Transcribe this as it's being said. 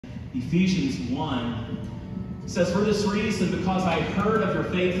Ephesians 1 says, "For this reason, because I heard of your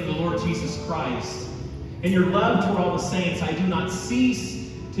faith in the Lord Jesus Christ, and your love toward all the saints, I do not cease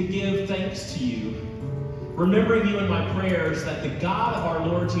to give thanks to you, remembering you in my prayers, that the God of our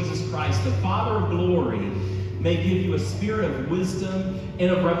Lord Jesus Christ, the Father of glory, may give you a spirit of wisdom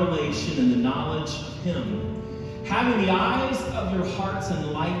and of revelation in the knowledge of him, having the eyes of your hearts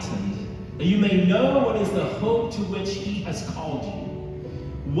enlightened, that you may know what is the hope to which he has called you.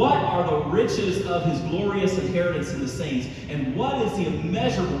 What are the riches of his glorious inheritance in the saints, and what is the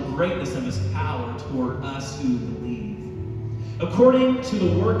immeasurable greatness of his power toward us who believe? According to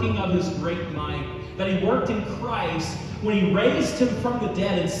the working of his great might, that he worked in Christ when he raised him from the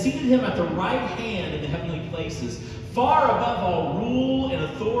dead and seated him at the right hand in the heavenly places, far above all rule and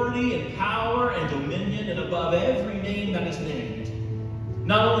authority and power and dominion, and above every name that is named,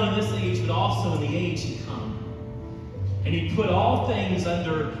 not only in this age, but also in the age to come. And he put all things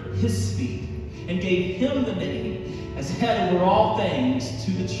under his feet, and gave him the name as head over all things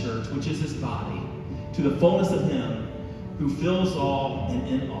to the church, which is his body, to the fullness of him who fills all and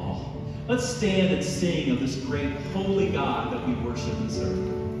in all." Let's stand and sing of this great holy God that we worship and serve.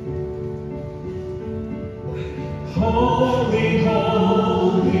 Holy,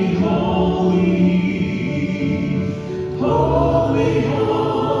 holy, holy, holy, holy,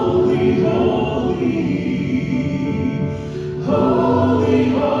 holy, holy,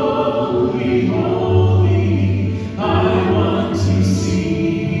 holy, holy, I want to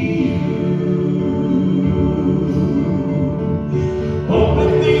see you.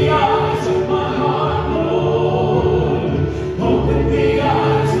 Open the eyes of my heart, Lord. Open the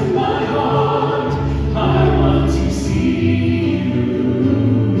eyes of my heart. I want to see you.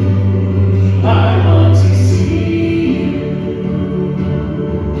 I want to see you.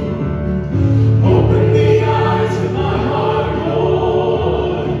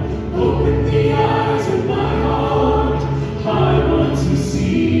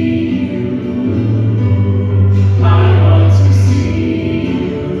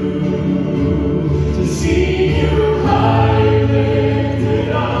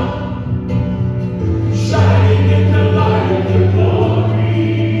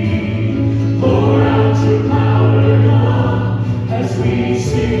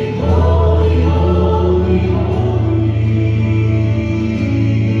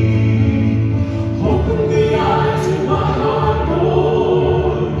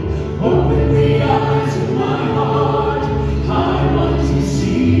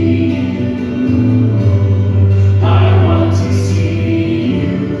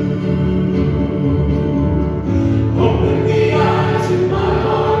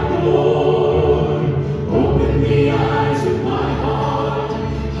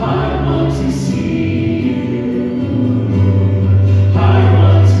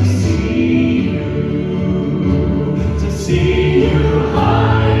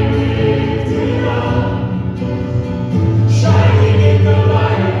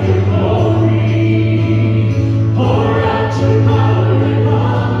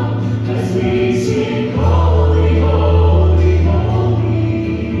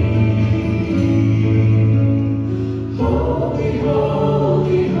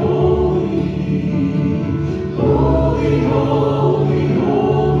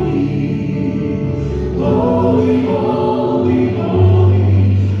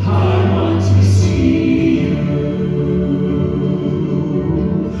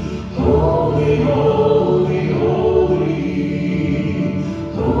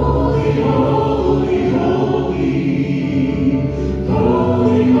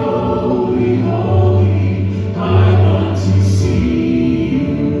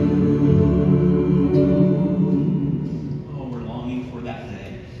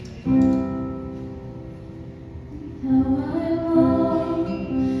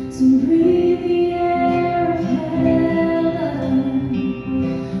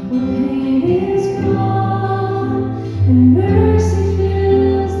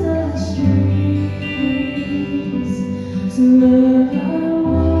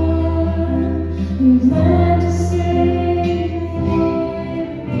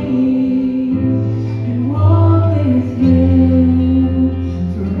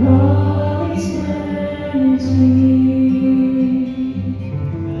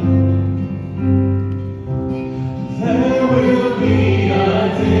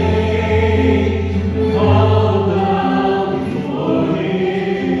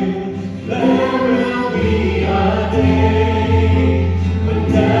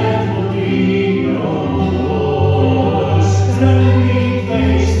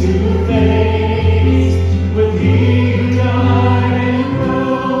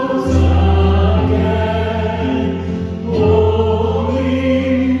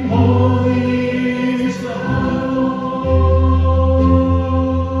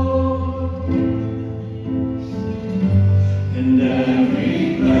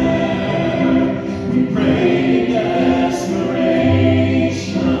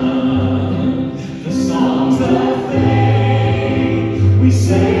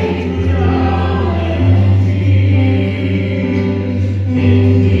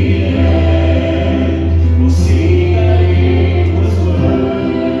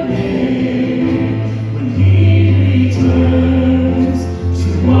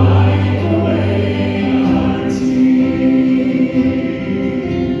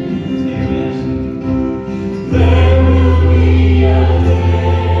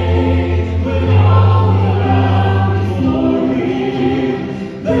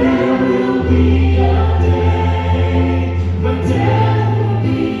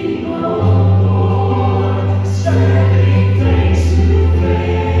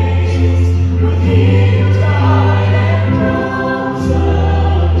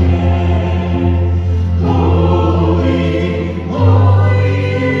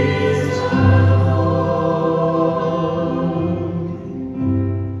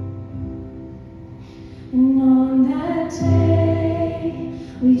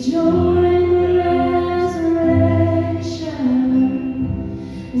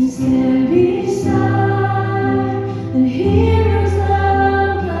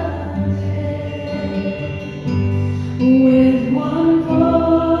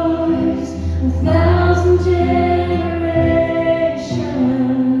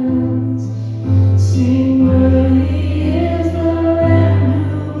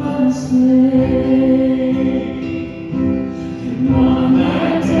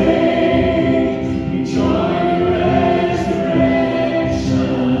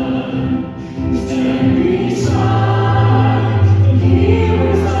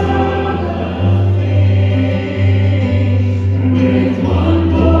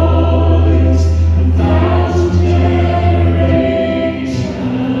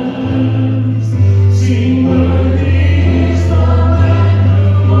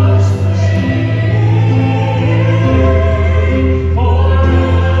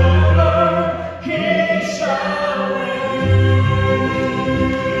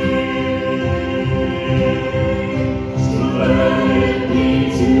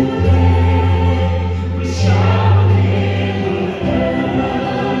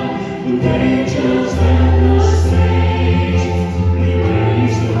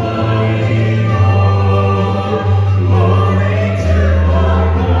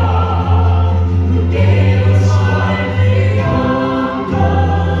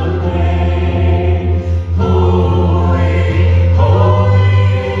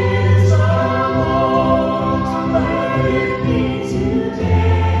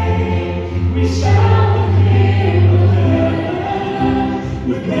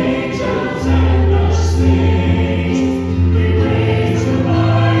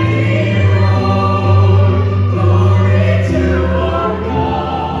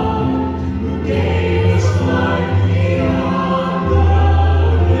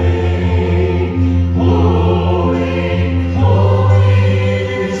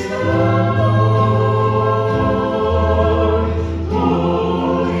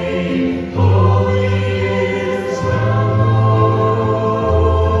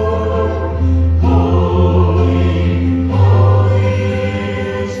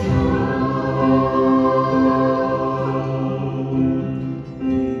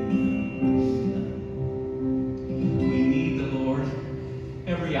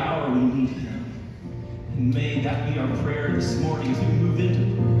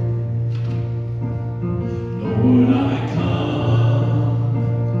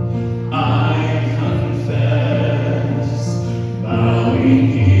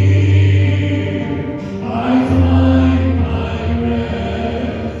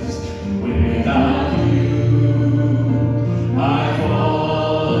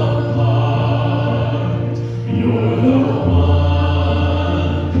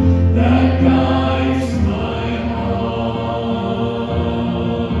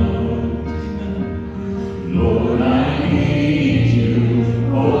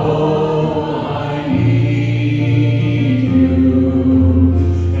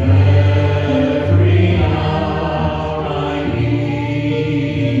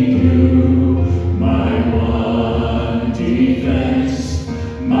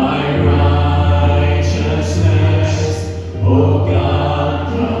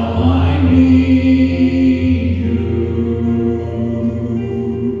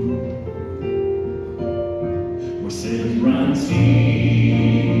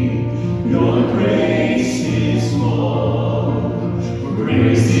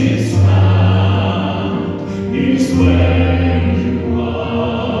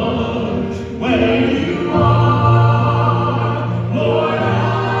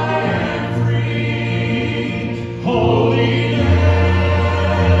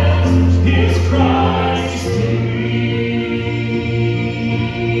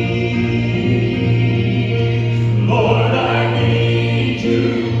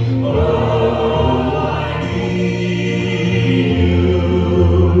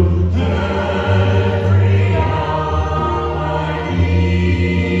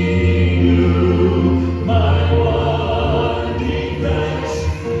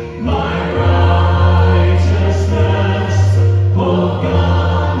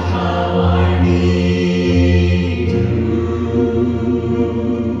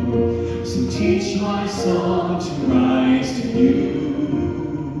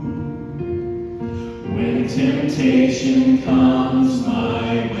 temptation comes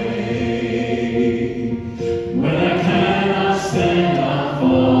my way, when I cannot stand, I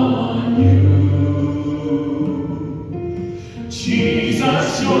fall on you.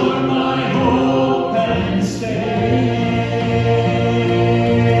 Jesus, you're my hope and stay.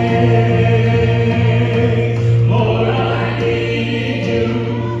 Lord, I need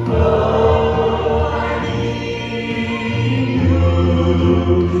you. Oh, I need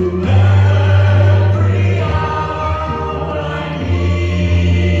you. Every hour I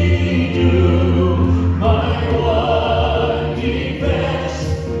need you. My one defense,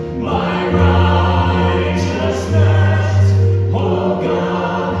 my righteousness. Oh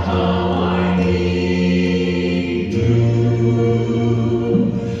God, how I need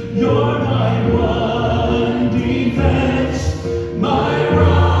you. You're my one defense, my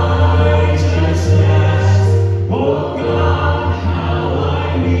righteousness. Oh God, how I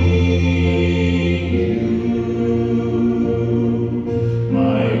need you.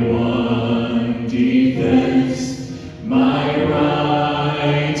 My one defense, my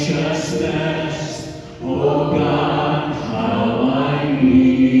righteousness. Oh God, how I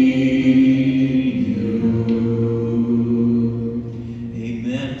need you.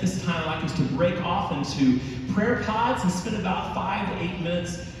 Amen. At this time, I'd like us to break off into prayer pods and spend about 5 to 8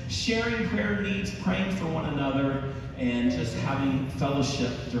 minutes sharing prayer needs, praying for one another, and just having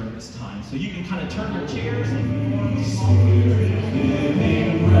fellowship during this time. So you can kind of turn your chairs. Spirit,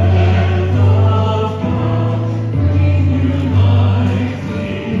 living breath of God, bring your life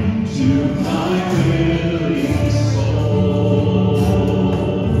into my willing soul.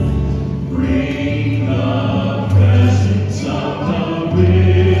 Bring the presence of the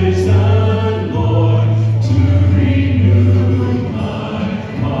risen Lord to renew my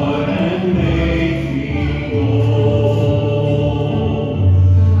heart and make me whole.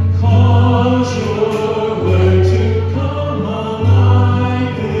 Cause your word to come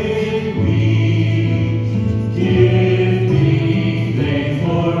alive in me.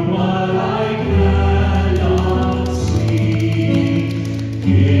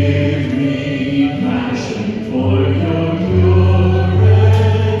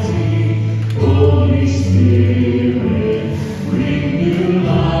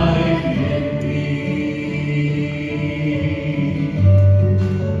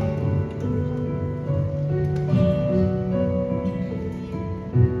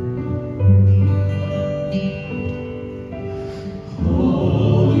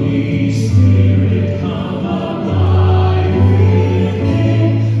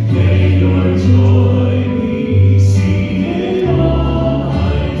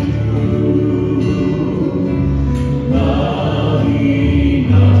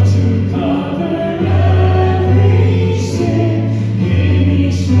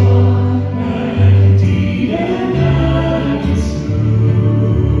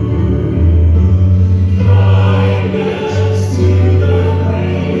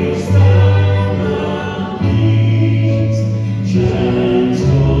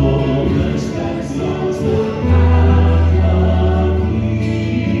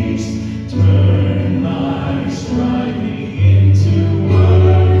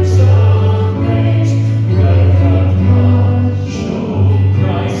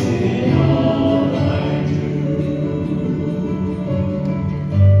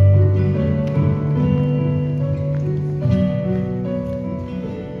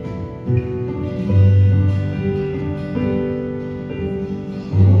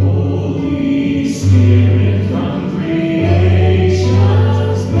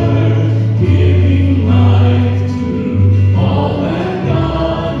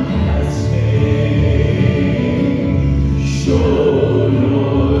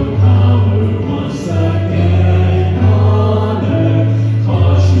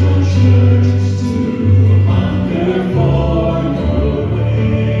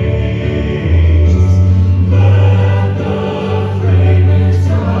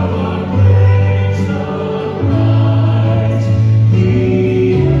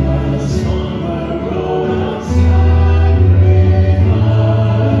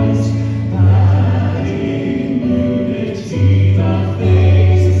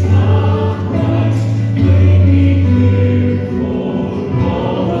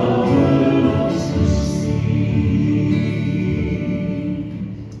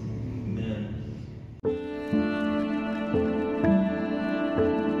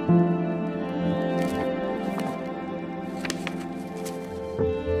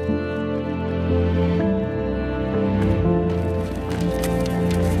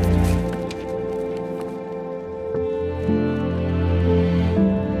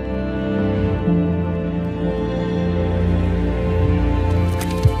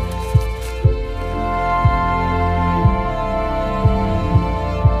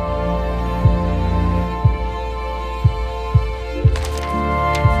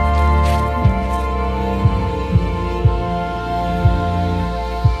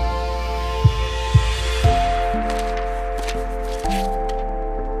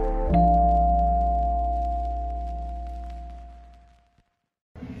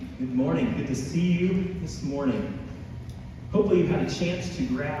 to see you this morning. Hopefully you've had a chance to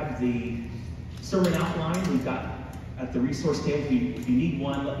grab the sermon outline we've got at the resource table. If you need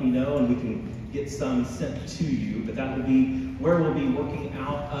one, let me know and we can get some sent to you. But that will be where we'll be working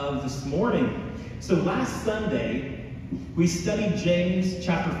out of this morning. So last Sunday, we studied James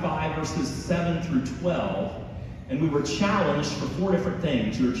chapter 5, verses 7 through 12. And we were challenged for 4 different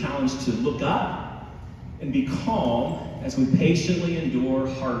things. We were challenged to look up and be calm as we patiently endure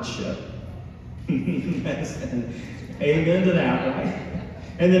hardship. Yes, and amen to that, right?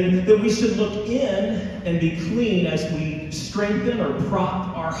 And then that we should look in and be clean as we strengthen or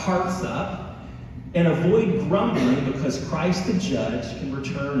prop our hearts up and avoid grumbling because Christ the Judge can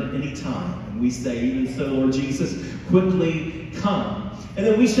return at any time. And we say, even so, Lord Jesus, quickly come. And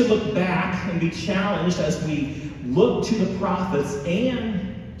then we should look back and be challenged as we look to the prophets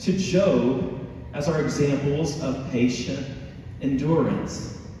and to Job as our examples of patient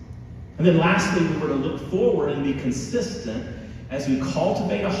endurance. And then lastly, we were to look forward and be consistent as we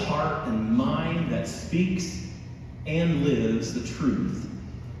cultivate a heart and mind that speaks and lives the truth.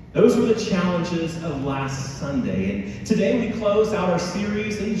 Those were the challenges of last Sunday. And today we close out our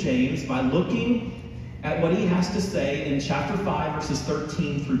series in James by looking at what he has to say in chapter 5, verses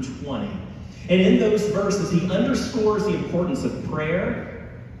 13 through 20. And in those verses, he underscores the importance of prayer,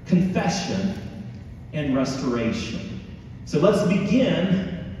 confession, and restoration. So let's begin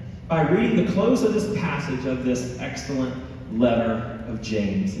by reading the close of this passage of this excellent letter of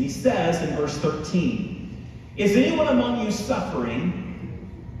James. And he says in verse 13, "Is anyone among you suffering?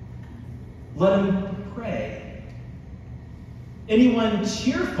 Let him pray. Anyone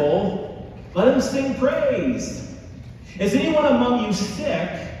cheerful? Let him sing praise. Is anyone among you sick?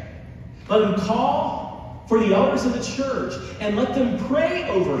 Let him call for the elders of the church and let them pray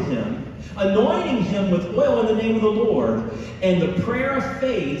over him, anointing him with oil in the name of the Lord. And the prayer of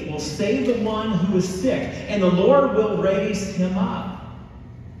faith will save the one who is sick, and the Lord will raise him up.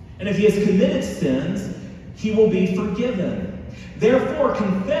 And if he has committed sins, he will be forgiven. Therefore,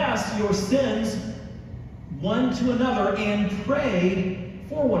 confess your sins one to another and pray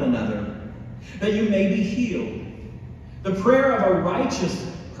for one another, that you may be healed. The prayer of a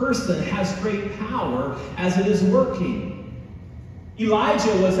righteous person has great power as it is working."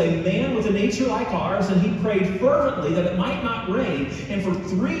 Elijah was a man with a nature like ours, and he prayed fervently that it might not rain. And for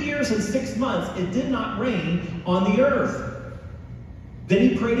 3 years and 6 months, it did not rain on the earth. Then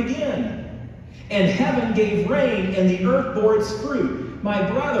he prayed again, and heaven gave rain, and the earth bore its fruit. My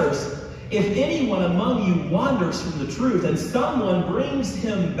brothers, if anyone among you wanders from the truth, and someone brings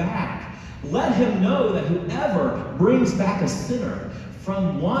him back, let him know that whoever brings back a sinner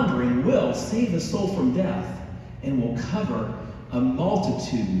from wandering will save the soul from death and will cover a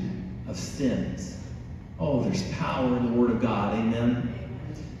multitude of sins. Oh, there's power in the Word of God. Amen.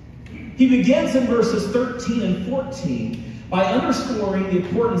 He begins in verses 13 and 14 by underscoring the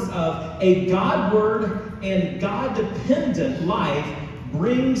importance of a Godward and God-dependent life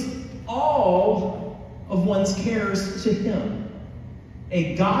brings all of one's cares to Him.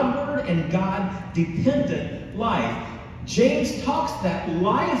 A Godward and God-dependent life. James talks that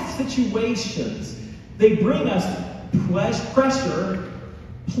life situations, they bring us pressure,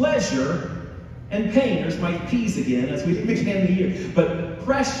 pleasure, and pain. There's my P's again as we began the year. But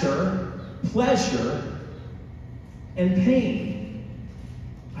pressure, pleasure, and pain.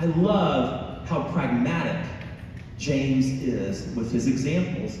 I love how pragmatic James is with his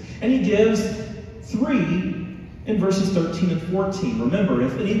examples. And he gives 3 in verses 13 and 14. Remember,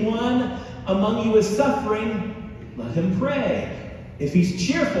 if anyone among you is suffering, let him pray. If he's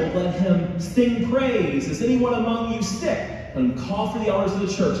cheerful, let him sing praise. Is anyone among you sick? Let him call for the elders of the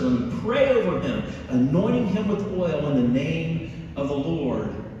church. Let him pray over him, anointing him with oil in the name of the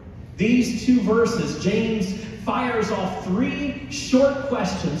Lord. These 2 verses, James fires off 3 short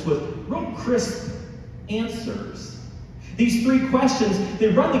questions with real crisp answers. These 3 questions, they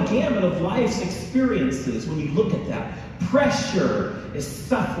run the gamut of life's experiences when you look at that. Pressure is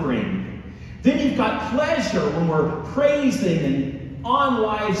suffering. Then you've got pleasure when we're praising and on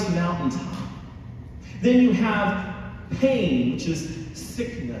life's mountaintop. Then you have pain, which is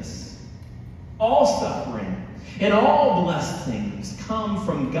sickness. All suffering and all blessings come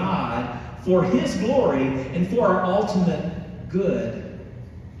from God for His glory and for our ultimate good.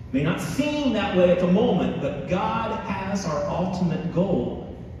 It may not seem that way at the moment, but God has our ultimate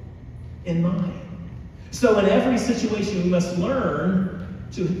goal in mind. So in every situation, we must learn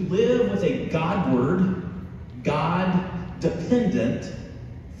to live with a Godward, God-dependent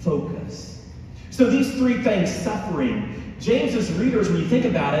focus. So these 3 things, suffering. James's readers, when you think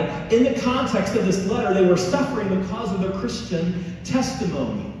about it, in the context of this letter, they were suffering because of their Christian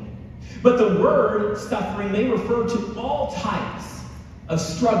testimony. But the word suffering may refer to all types of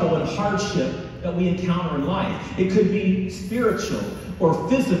struggle and hardship that we encounter in life. It could be spiritual or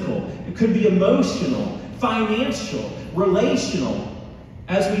physical. It could be emotional, financial, relational.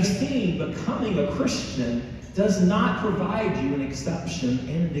 As we've seen, becoming a Christian does not provide you an exception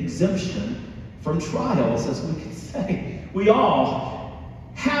and an exemption from trials, as we could say. We all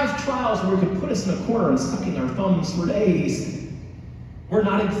have trials where it could put us in a corner and sucking our thumbs for days. We're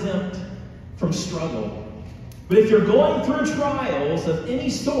not exempt from struggle. But if you're going through trials of any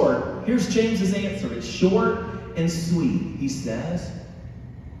sort, here's James's answer. It's short and sweet. He says,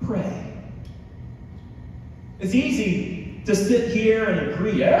 pray. It's easy to sit here and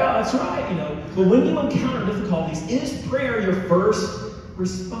agree, yeah, that's right, But when you encounter difficulties, is prayer your first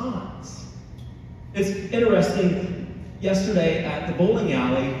response? It's interesting. Yesterday at the bowling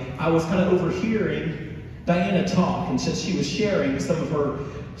alley, I was kind of overhearing Diana talk, and she was sharing some of her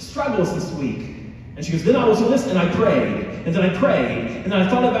struggles this week. And she goes, then I was listening, and I prayed, and then I prayed, and then I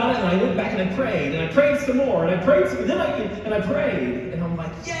thought about it, and I went back and I prayed some more, and I prayed some, and then I prayed, and I'm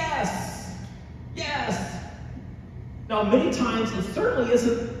like, yes, yes. Now, many times it certainly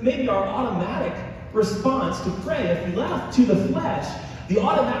isn't maybe our automatic response to pray. If we left to the flesh, the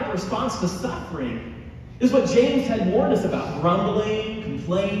automatic response to suffering is what James had warned us about: grumbling,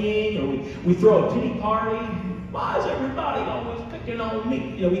 complaining, or we throw a pity party. Why is everybody always picking on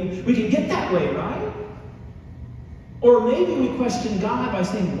me? We can get that way, right? Or maybe we question God by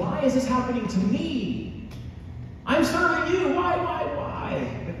saying, why is this happening to me? I'm serving you. Why?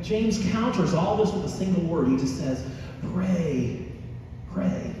 But James counters all this with a single word. He just says, pray,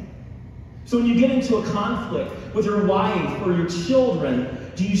 pray. So when you get into a conflict with your wife or your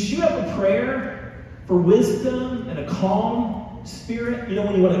children, do you shoot up a prayer for wisdom and a calm spirit?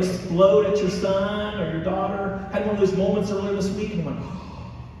 When you want to explode at your son or your daughter. I had one of those moments earlier this week, and I'm like,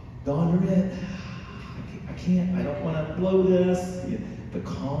 Dawn, you're it. I don't want to blow this. The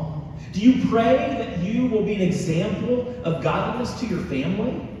calm. Do you pray that you will be an example of godliness to your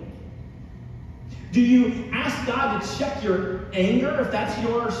family? Do you ask God to check your anger if that's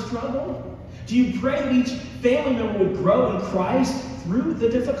your struggle? Do you pray that each family member would grow in Christ through the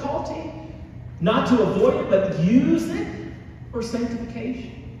difficulty? Not to avoid it, but use it for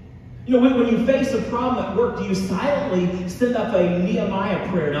sanctification? When you face a problem at work, do you silently send up a Nehemiah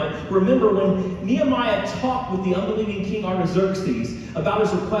prayer? Now, remember when Nehemiah talked with the unbelieving King Artaxerxes about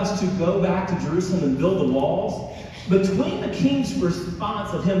his request to go back to Jerusalem and build the walls, between the king's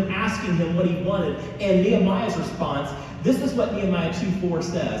response of him asking him what he wanted and Nehemiah's response, this is what Nehemiah 2:4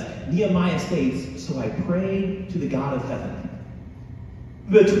 says. Nehemiah states, so I prayed to the God of heaven.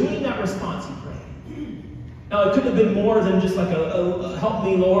 Between that response, he prayed. Now, it couldn't have been more than just like a help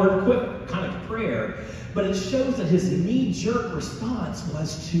me, Lord, quick kind of prayer. But it shows that his knee-jerk response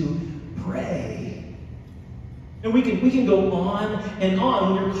was to pray. And we can go on and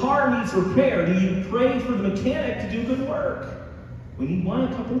on. When your car needs repair, do you pray for the mechanic to do good work? We need one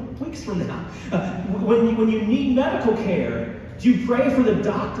a couple of weeks from now. When you need medical care, do you pray for the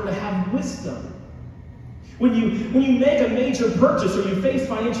doctor to have wisdom? When you make a major purchase or you face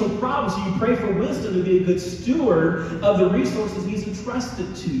financial problems, do you pray for wisdom to be a good steward of the resources he's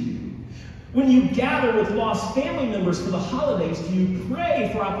entrusted to you? When you gather with lost family members for the holidays, do you pray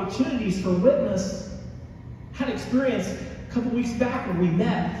for opportunities for witness? I had experience a couple weeks back when we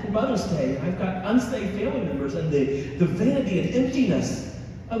met for Mother's Day. I've got unsaved family members, and the vanity and emptiness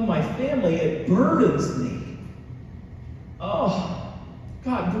of my family, it burdens me. Oh,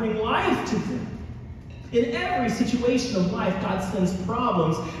 God, bring life to them. In every situation of life, God sends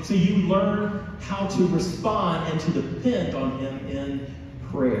problems so you learn how to respond and to depend on him in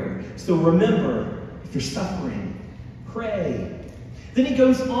prayer. So remember, if you're suffering, pray. Then he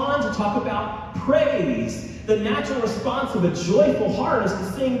goes on to talk about praise. The natural response of a joyful heart is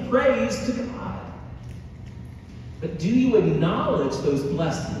to sing praise to God. But do you acknowledge those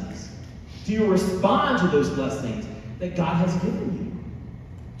blessings? Do you respond to those blessings that God has given you?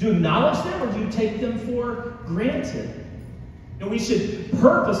 Do you acknowledge them, or do you take them for granted? And we should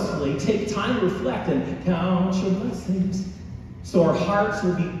purposefully take time to reflect and count your blessings so our hearts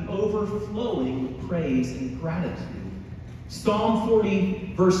will be overflowing with praise and gratitude. Psalm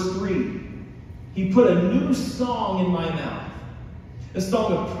 40, verse 3. He put a new song in my mouth, a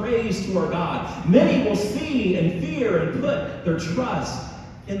song of praise to our God. Many will see and fear and put their trust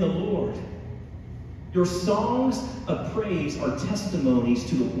in the Lord. Your songs of praise are testimonies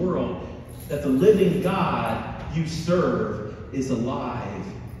to the world that the living God you serve is alive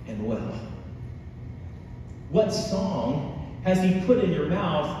and well. What song has he put in your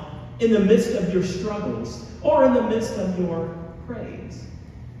mouth in the midst of your struggles or in the midst of your praise?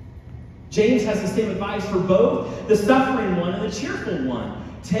 James has the same advice for both the suffering one and the cheerful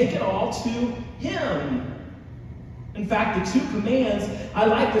one. Take it all to him. In fact, the two commands, I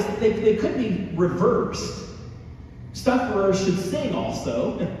like this, they could be reversed. Sufferers should sing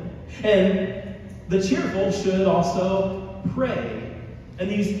also, and the cheerful should also pray. And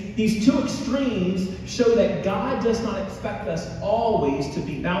these two extremes show that God does not expect us always to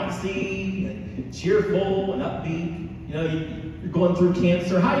be bouncy and cheerful and upbeat. You know, you're going through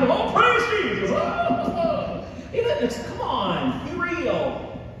cancer. How do you, oh, praise Jesus! Oh. You know, come on, be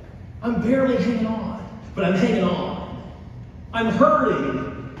real. I'm barely hanging on, but I'm hanging on. I'm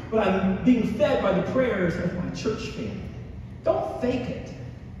hurting, but I'm being fed by the prayers of my church family. Don't fake it.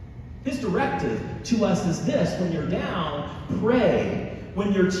 His directive to us is this: when you're down, pray.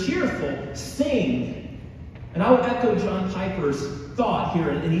 When you're cheerful, sing. And I would echo John Piper's thought here,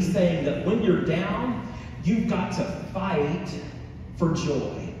 and he's saying that when you're down, you've got to fight for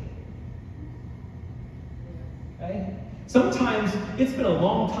joy. Okay? Sometimes it's been a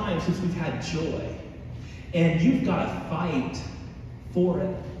long time since we've had joy, and you've got to fight for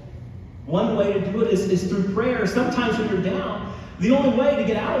it. One way to do it is through prayer. Sometimes when you're down, the only way to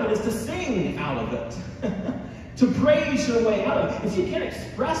get out of it is to sing out of it. To praise your way out of it. If you can't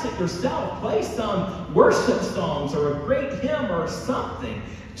express it yourself, play some worship songs or a great hymn or something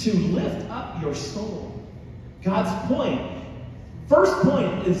to lift up your soul. God's point, first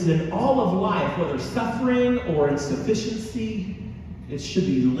point, is in all of life, whether suffering or insufficiency, it should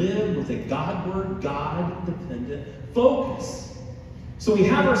be lived with a Godward, God-dependent focus. So we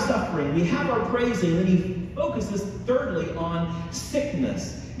have our suffering, we have our praising, and he focuses thirdly on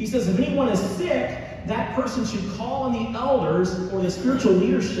sickness. He says if anyone is sick, that person should call on the elders or the spiritual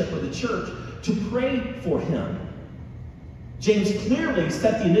leadership of the church to pray for him. James clearly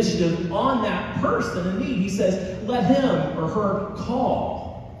set the initiative on that person in need. He says, let him or her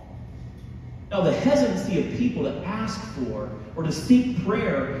call. Now, the hesitancy of people to ask for or to seek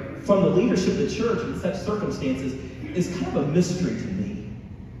prayer from the leadership of the church in such circumstances is kind of a mystery to me.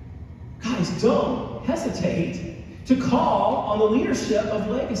 Guys, don't hesitate to call on the leadership of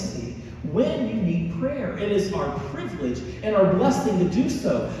Legacy when you need prayer. It is our privilege and our blessing to do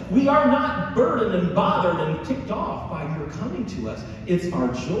so. We are not burdened and bothered and ticked off by your coming to us. It's our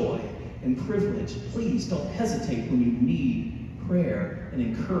joy and privilege. Please don't hesitate when you need prayer and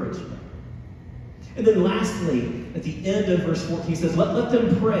encouragement. And then lastly, at the end of verse 14, he says, let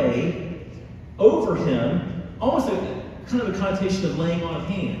them pray over him, almost kind of a connotation of laying on of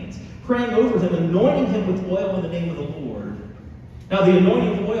hands, praying over him, anointing him with oil in the name of the Lord. Now, the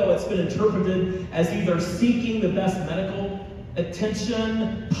anointing of oil, it's been interpreted as either seeking the best medical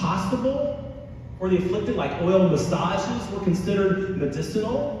attention possible for the afflicted, like oil massages were considered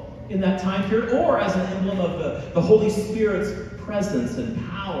medicinal in that time period, or as an emblem of the Holy Spirit's presence and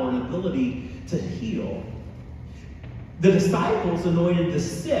power and ability to heal. The disciples anointed the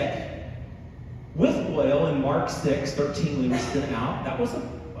sick with oil in Mark 6:13 when he was sent out. That was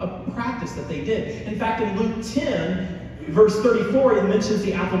a practice that they did. In fact, in Luke 10, verse 34, it mentions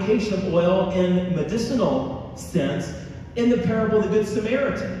the application of oil in medicinal sense in the parable of the Good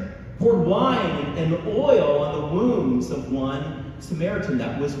Samaritan. Poured wine and oil on the wounds of one Samaritan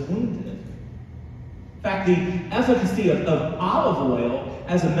that was wounded. In fact, the efficacy of olive oil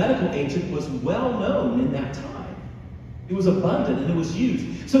as a medical agent was well known in that time. It was abundant and it was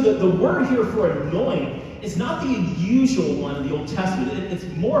used. So the word here for anoint is not the usual one in the Old Testament. It's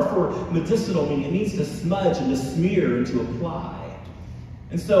more for medicinal, meaning it means to smudge and to smear and to apply.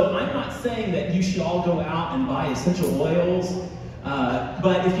 And so I'm not saying that you should all go out and buy essential oils,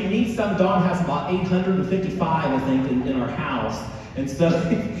 but if you need some, Dawn has about 855, I think, in our house. And so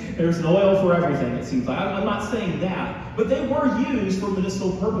there's an oil for everything, it seems like. I'm not saying that, but they were used for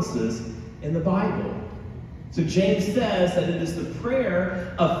medicinal purposes in the Bible. So James says that it is the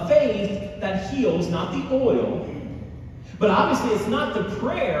prayer of faith that heals, not the oil. But obviously it's not the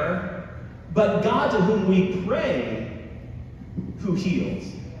prayer, but God to whom we pray who heals.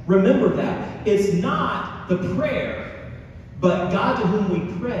 Remember that. It's not the prayer, but God to whom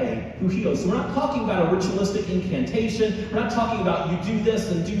we pray who heals. So we're not talking about a ritualistic incantation. We're not talking about you do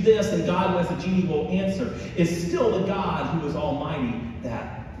this and God, as a genie, will answer. It's still the God who is almighty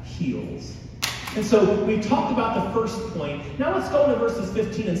that heals. And so we've talked about the first point. Now let's go into verses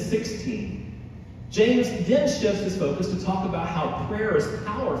 15 and 16. James then shifts his focus to talk about how prayer is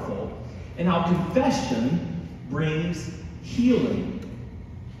powerful and how confession brings healing.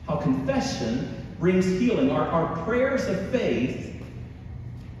 How confession brings healing. Our prayers of faith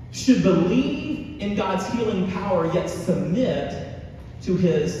should believe in God's healing power, yet submit to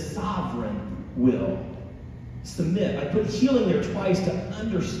his sovereign will. submit. I put healing there twice to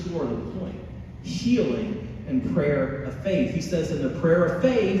underscore the point. Healing and prayer of faith. He says in the prayer of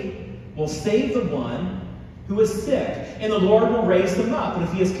faith will save the one who is sick, and the Lord will raise him up. And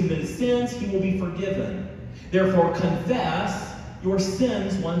if he has committed sins, he will be forgiven. Therefore, confess your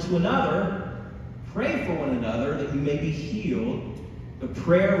sins one to another. Pray for one another that you may be healed. The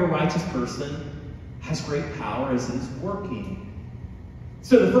prayer of a righteous person has great power as it is working.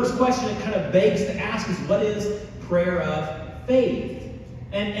 So the first question it kind of begs to ask is, what is prayer of faith?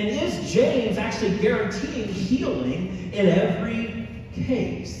 And is James actually guaranteeing healing in every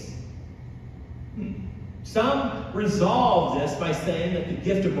case? Some resolve this by saying that the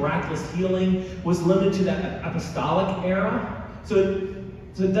gift of miraculous healing was limited to that apostolic era, so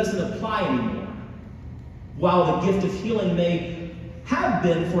it doesn't apply anymore. While the gift of healing may have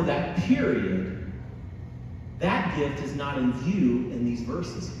been for that period, that gift is not in view in these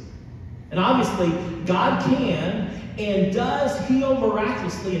verses here. And obviously, God can and does heal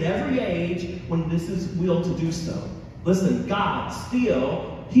miraculously in every age when this is willed to do so. Listen, God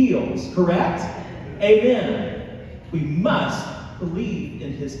still heals, correct? Amen. We must believe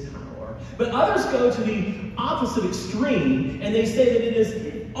in his power. But others go to the opposite extreme, and they say that it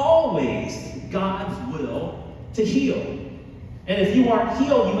is always God's will to heal. And if you aren't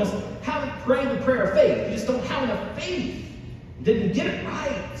healed, you must pray the prayer of faith. You just don't have enough faith. You didn't get it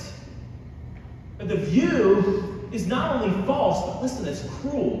right. But the view is not only false, but listen, it's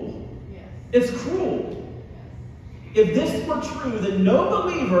cruel. Yes. It's cruel. Yes. If this were true, then no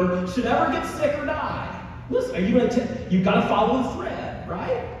believer should ever get sick or die. Listen, are you going to? You've got to follow the thread,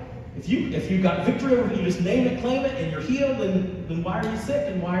 right? If you've got victory over it, you just name it, claim it, and you're healed, then why are you sick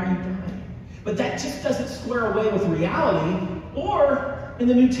and why are you dying? But that just doesn't square away with reality or in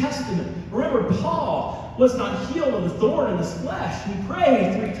the New Testament. Remember, Paul was not healed of the thorn in his flesh. He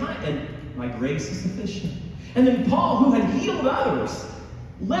prayed 3 times, and my grace is sufficient. And then Paul, who had healed others,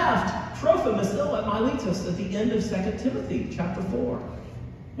 left Trophimus ill at Miletus at the end of 2 Timothy chapter 4.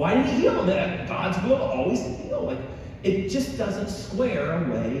 Why did he heal him? God's will always heal. Like, it just doesn't square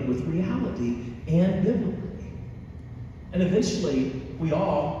away with reality and biblically. And eventually, we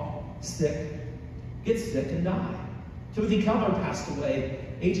all get sick and die. Timothy Keller passed away,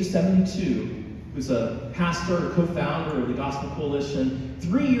 age of 72. He was a pastor, a co-founder of the Gospel Coalition.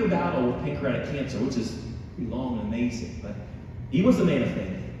 3-year battle with pancreatic cancer, which is pretty long and amazing. But he was a man of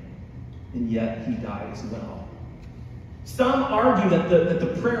faith, and yet he died as well. Some argue that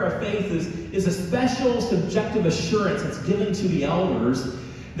the prayer of faith is a special subjective assurance that's given to the elders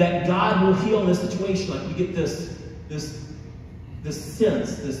that God will heal in this situation. Like, you get this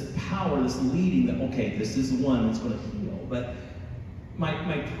sense, this power, this leading that, okay, this is the one that's going to heal. But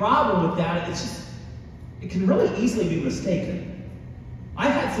my problem with that is it can really easily be mistaken.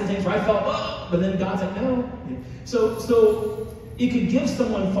 I've had some things where I felt, oh, but then God's like, no. So it could give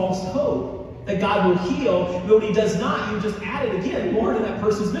someone false hope that God will heal, but when he does not, you just add it again more to that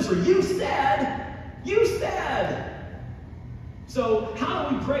person's misery. You said. So how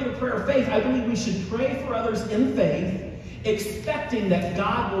do we pray the prayer of faith? I believe we should pray for others in faith, expecting that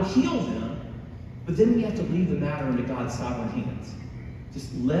God will heal them, but then we have to leave the matter into God's sovereign hands.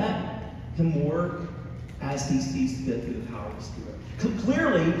 Just let him work as he sees fit through the power of the Spirit.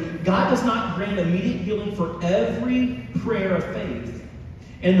 Clearly, God does not grant immediate healing for every prayer of faith.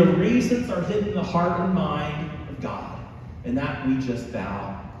 And the reasons are hidden in the heart and mind of God. And that we just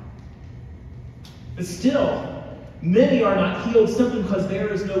bow. But still, many are not healed simply because there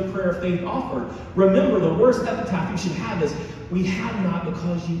is no prayer of faith offered. Remember, the worst epitaph you should have is, we have not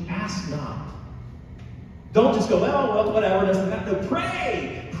because you ask not. Don't just go, well, whatever, doesn't matter. No,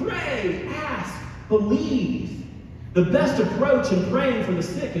 pray, ask, believe. The best approach in praying for the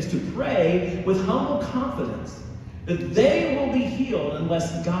sick is to pray with humble confidence that they will be healed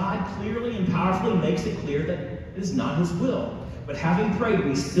unless God clearly and powerfully makes it clear that it is not his will. But having prayed,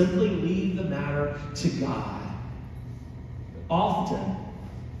 we simply leave the matter to God. Often,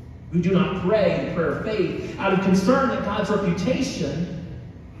 we do not pray the prayer of faith out of concern that God's reputation,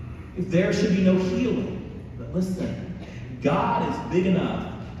 if there should be no healing. But listen, God is big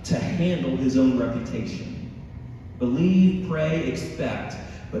enough to handle his own reputation. Believe, pray, expect,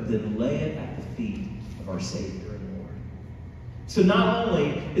 but then lay it at the feet of our Savior and Lord. So not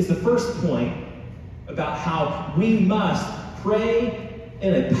only is the first point about how we must pray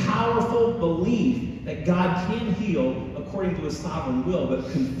in a powerful belief that God can heal according to his sovereign will,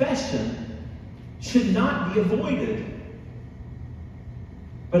 but confession should not be avoided.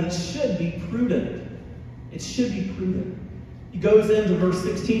 But it should be prudent. It should be prudent. He goes into verse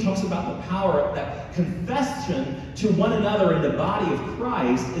 16, talks about the power of that confession to one another in the body of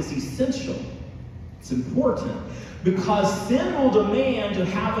Christ is essential. It's important because sin will demand to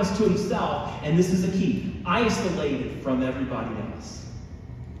have us to himself, and this is the key, isolated from everybody else.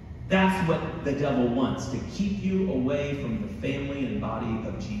 That's what the devil wants, to keep you away from the family and body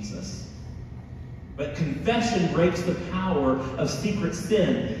of Jesus. But confession breaks the power of secret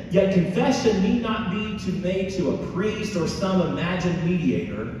sin. Yet confession need not be made to a priest or some imagined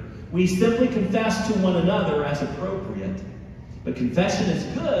mediator. We simply confess to one another as appropriate. But confession is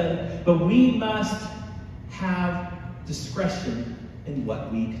good, but we must have discretion in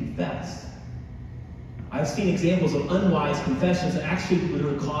what we confess. I've seen examples of unwise confessions that actually were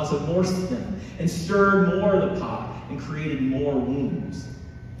the cause of more sin and stirred more of the pot and created more wounds.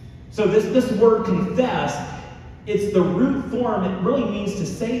 So this word confess, it's the root form. It really means to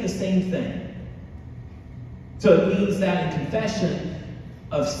say the same thing. So it means that in confession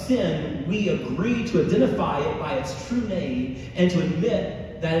of sin, we agree to identify it by its true name and to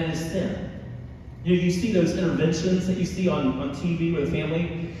admit that it is sin. You know, you see those interventions that you see on TV with a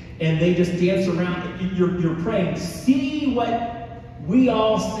family, and they just dance around. You're praying, see what we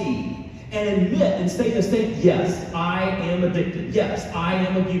all see, and admit and say the same, yes, I am addicted. Yes, I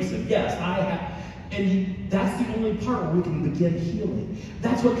am abusive. Yes, I have. And that's the only part where we can begin healing.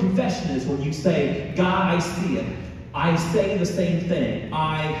 That's what confession is, where you say, God, I see it. I say the same thing.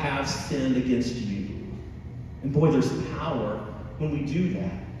 I have sinned against you. And boy, there's power when we do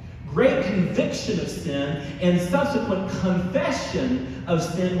that. Great conviction of sin and subsequent confession of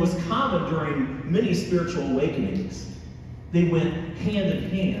sin was common during many spiritual awakenings. They went hand in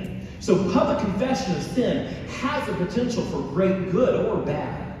hand. So public confession of sin has the potential for great good or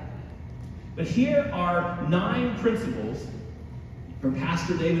bad. But here are 9 principles from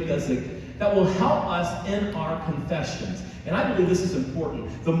Pastor David Guzik that will help us in our confessions. And I believe this is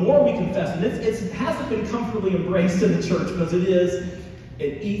important. The more we confess, and it hasn't been comfortably embraced in the church because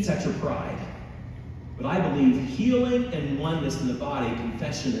it eats at your pride. But I believe healing and oneness in the body,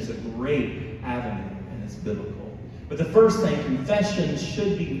 confession is a great avenue, and it's biblical. But the first thing, confession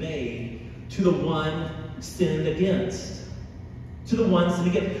should be made to the one sinned against. To the one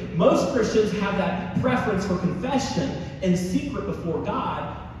sinned against. Most Christians have that preference for confession in secret before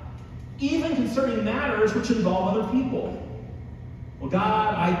God, even concerning matters which involve other people. Well,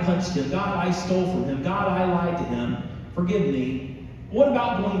 God, I punched him. God, I stole from him. God, I lied to him. Forgive me. What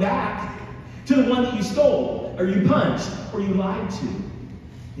about going back to the one that you stole, or you punched, or you lied to?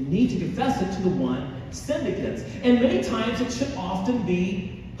 You need to confess it to the one sinned against. And many times it should often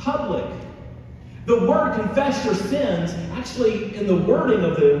be public. The word confess your sins, actually in the wording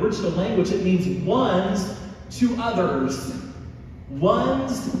of the original language, it means ones to others.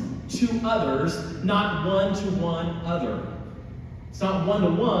 Ones to others, not one to one other. It's not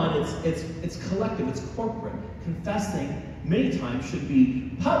one-to-one, it's collective, it's corporate. Confessing many times should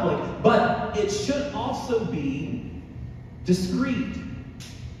be public, but it should also be discreet.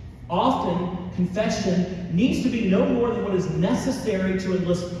 Often, confession needs to be no more than what is necessary to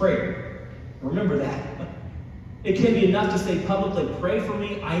enlist prayer. Remember that. It can be enough to say publicly, pray for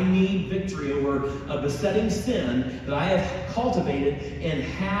me, I need victory over a besetting sin that I have cultivated and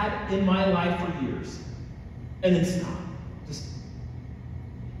had in my life for years. And then stop.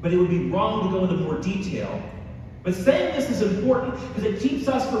 But it would be wrong to go into more detail. But saying this is important because it keeps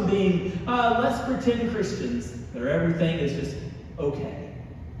us from being, let's pretend Christians, that everything is just okay.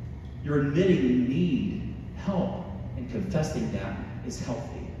 You're admitting you need help, and confessing that is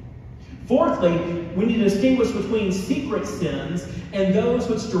healthy. Fourthly, we need to distinguish between secret sins and those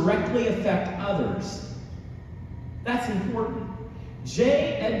which directly affect others. That's important.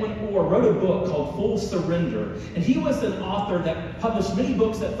 J. Edwin Orr wrote a book called Full Surrender, and he was an author that published many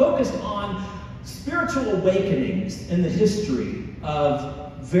books that focused on spiritual awakenings in the history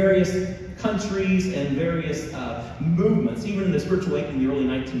of various countries and various movements, even in the spiritual awakening in the early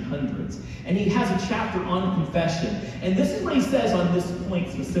 1900s. And he has a chapter on confession. And this is what he says on this point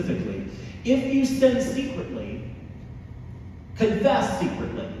specifically. If you sin secretly, confess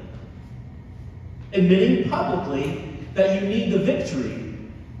secretly, admitting publicly that you need the victory,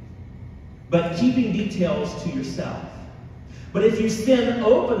 but keeping details to yourself. But if you sin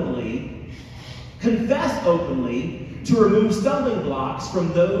openly, confess openly to remove stumbling blocks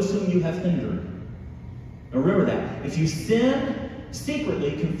from those whom you have hindered. Now remember that. If you sin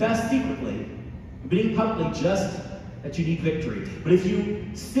secretly, confess secretly, admitting publicly just that you need victory. But if you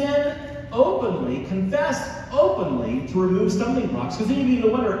sin openly, confess openly to remove stumbling blocks. Because then you begin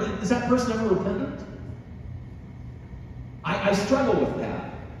to wonder, is that person ever repentant? I struggle with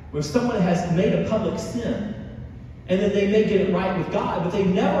that. Where someone has made a public sin, and then they may get it right with God, but they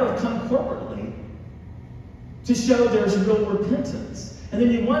never have come corporately to show there's real repentance. And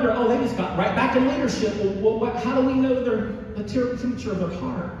then you wonder, oh, they just got right back in leadership. Well, how do we know the temperature of their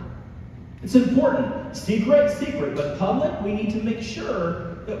heart? It's important. Secret, but public, we need to make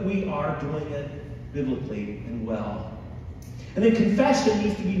sure that we are doing it biblically and well. And then confession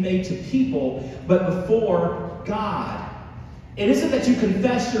needs to be made to people, but before God. It isn't that you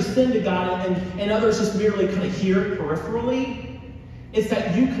confess your sin to God and others just merely kind of hear it peripherally. It's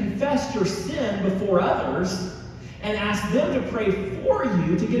that you confess your sin before others and ask them to pray for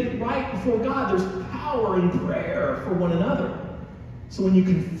you to get it right before God. There's power in prayer for one another. So when you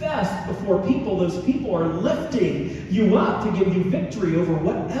confess before people, those people are lifting you up to give you victory over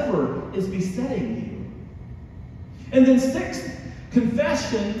whatever is besetting you. And then sixth,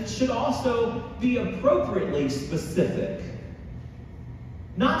 confession should also be appropriately specific.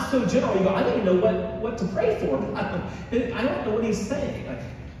 Not so general. You go, I don't even know what to pray for. I don't know what he's saying.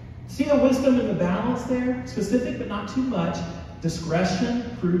 See the wisdom and the balance there? Specific, but not too much.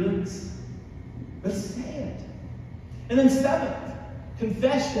 Discretion, prudence. Let's say it. And then seventh,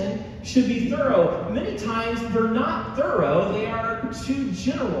 confession should be thorough. Many times they're not thorough. They are too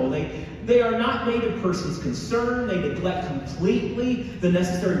general. They are not made a person's concern. They neglect completely the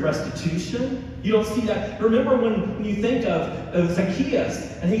necessary restitution. You don't see that. Remember when you think of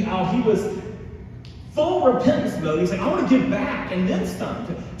Zacchaeus, and he was full repentance mode. He's like, I want to give back and then some,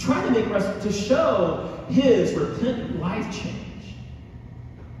 to try to make to show his repentant life change.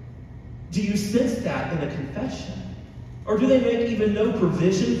 Do you sense that in the confession? Or do they make even no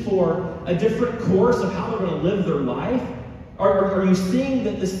provision for a different course of how they're going to live their life? Or are you seeing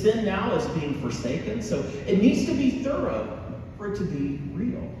that the sin now is being forsaken? So it needs to be thorough for it to be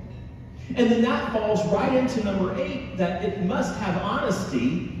real. And then that falls right into number 8, that it must have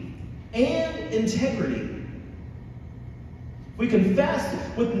honesty and integrity. We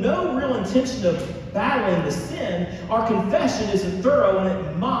confess with no real intention of battling the sin. Our confession isn't thorough and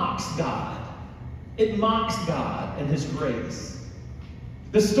it mocks God. It mocks God and his grace.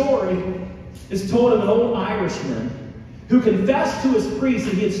 The story is told of an old Irishman who confessed to his priest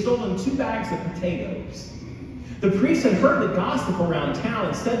that he had stolen 2 bags of potatoes. The priest had heard the gossip around town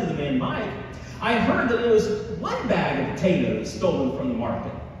and said to the man, Mike, I heard that it was 1 bag of potatoes stolen from the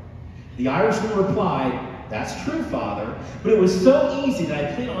market. The Irishman replied, that's true, Father, but it was so easy that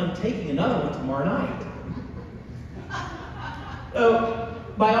I plan on taking another one tomorrow night. So,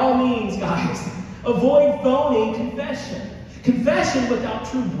 by all means, guys, avoid phony confession. Confession without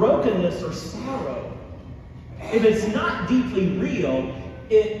true brokenness or sorrow. If it's not deeply real,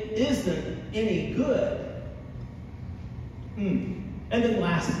 it isn't any good. And then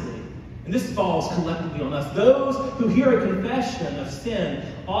lastly, and this falls collectively on us, those who hear a confession of sin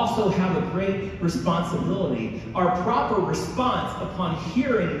also have a great responsibility. Our proper response upon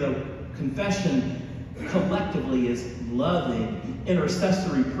hearing the confession collectively is loving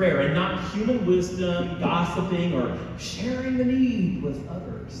intercessory prayer and not human wisdom, gossiping, or sharing the need with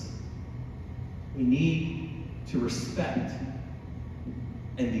others. We need to respect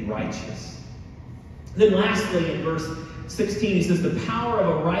and be righteous. Then lastly, in verse 16, he says, the power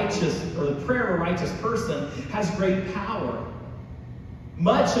of a righteous, or the prayer of a righteous person has great power.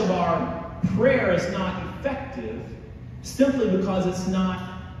 Much of our prayer is not effective simply because it's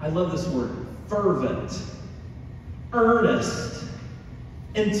not, I love this word, fervent, earnest,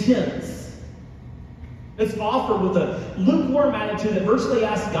 intense. It's offered with a lukewarm attitude that virtually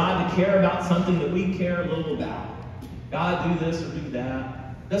asks God to care about something that we care a little about. God, do this or do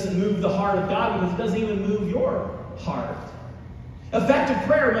that. It doesn't move the heart of God because it doesn't even move your heart. Effective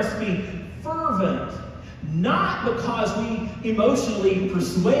prayer must be fervent, not because we emotionally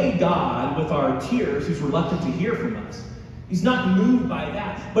persuade God with our tears, who's reluctant to hear from us. He's not moved by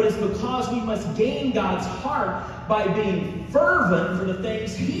that, but it's because we must gain God's heart by being fervent for the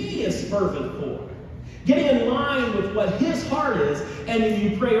things he is fervent for. Getting in line with what his heart is, and then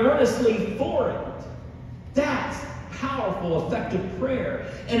you pray earnestly for it. That's powerful, effective prayer.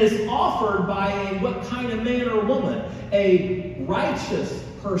 And it's offered by what kind of man or woman? A righteous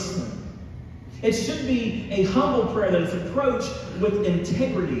person. It should be a humble prayer that is approached with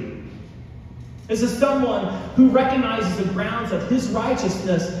integrity. This is someone who recognizes the grounds of his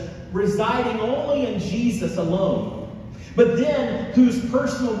righteousness residing only in Jesus alone, but then whose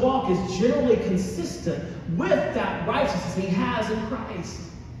personal walk is generally consistent with that righteousness he has in Christ.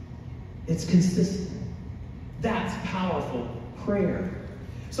 It's consistent. That's powerful prayer.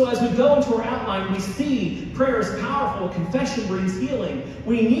 So as we go into our outline, we see prayer is powerful. Confession brings healing.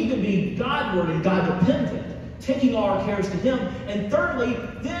 We need to be Godward and God-dependent, taking all our cares to him. And thirdly,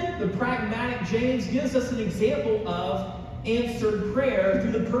 then the pragmatic James gives us an example of answered prayer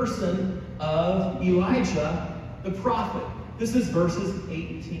through the person of Elijah, the prophet. This is verses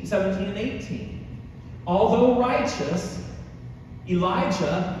 17 and 18. Although righteous,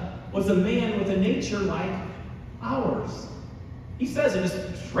 Elijah was a man with a nature like ours. He says it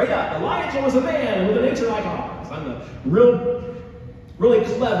just straight up. Elijah was a man with a nature like ours. I'm a really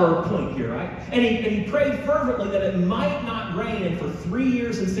clever point here, right? And he prayed fervently that it might not rain. And for 3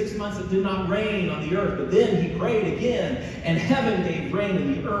 years and 6 months it did not rain on the earth. But then he prayed again, and heaven gave rain,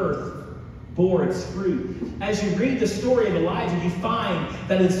 and the earth bore its fruit. As you read the story of Elijah, you find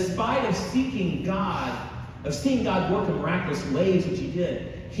that in spite of seeking God, of seeing God work in miraculous ways, which he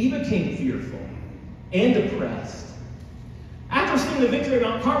did, he became fearful and depressed. After seeing the victory of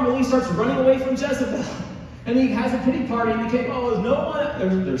Mount Carmel, he starts running away from Jezebel. And he has a pity party, and he came, oh, there's no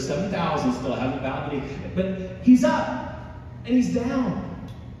one, there's 7,000 still haven't bowed the knee. But he's up, and he's down.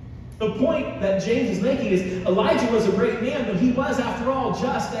 The point that James is making is Elijah was a great man, but he was, after all,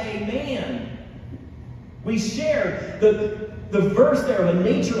 just a man. We shared the verse there of a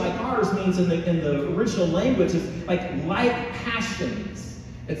nature like ours means in the original language is like passions.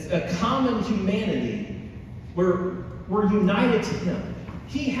 It's a common humanity. We're united to him.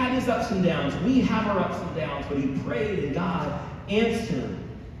 He had his ups and downs. We have our ups and downs, but he prayed and God answered.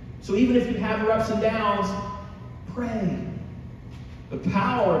 So even if you have your ups and downs, pray. The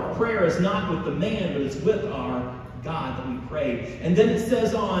power of prayer is not with the man, but it's with our God that we pray. And then it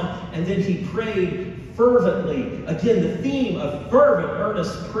says on, and then he prayed fervently. Again, the theme of fervent,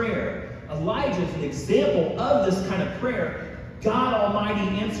 earnest prayer. Elijah is an example of this kind of prayer. God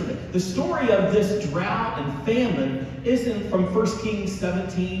Almighty answered it. The story of this drought and famine isn't from 1 Kings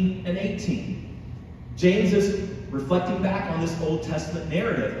 17 and 18. James is reflecting back on this Old Testament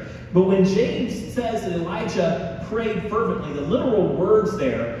narrative. But when James says that Elijah prayed fervently, the literal words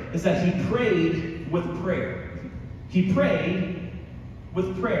there is that he prayed with prayer. He prayed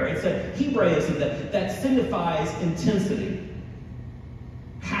with prayer. It's a Hebraism that signifies intensity,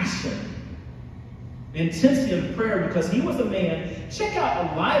 passion. The intensity of prayer, because he was a man. Check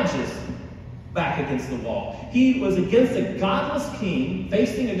out Elijah's back against the wall. He was against a godless king,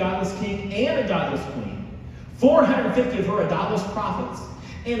 facing a godless king and a godless queen. 450 of her idolatrous prophets,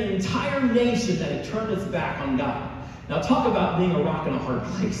 and an entire nation that had turned its back on God. Now talk about being a rock in a hard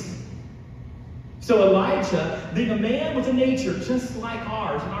place. So Elijah, being a man with a nature just like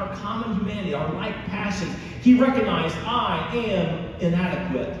ours, and our common humanity, our like passions, he recognized, I am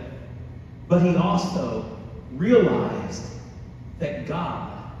inadequate. But he also realized that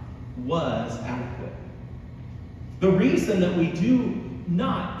God was adequate. The reason that we do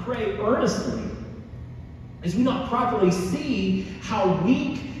not pray earnestly is we not properly see how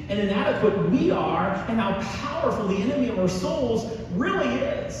weak and inadequate we are and how powerful the enemy of our souls really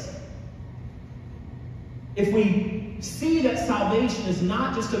is. If we see that salvation is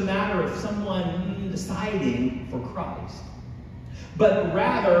not just a matter of someone deciding for Christ, but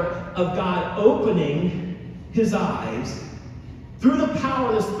rather of God opening his eyes through the power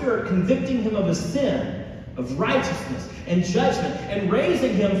of the Spirit, convicting him of his sin, of righteousness and judgment, and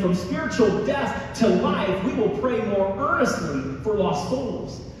raising him from spiritual death to life, we will pray more earnestly for lost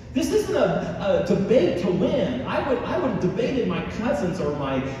souls. This isn't a debate to win. I would have debated my cousins or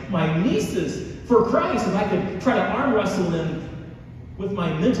my nieces for Christ if I could try to arm wrestle them with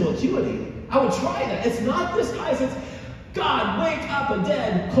my mental acuity. I would try that. It's not this, guys. It's God, wake up a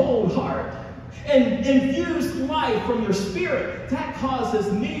dead, cold heart and infuse life from your spirit. That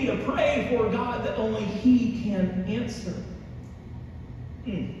causes me to pray for God that only he can answer.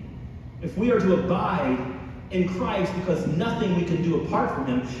 If we are to abide in Christ because nothing we can do apart from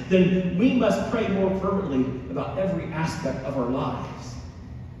him, then we must pray more fervently about every aspect of our lives.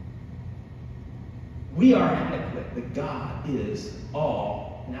 We are inadequate, but God is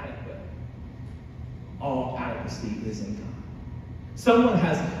all inadequate. All adequacy is in God. Someone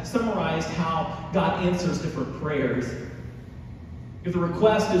has summarized how God answers different prayers. If the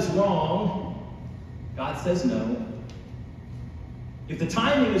request is wrong, God says no. If the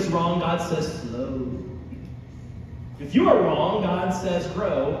timing is wrong, God says slow. If you are wrong, God says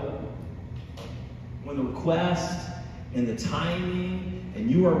grow. When the request and the timing and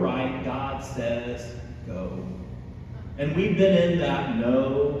you are right, God says go. And we've been in that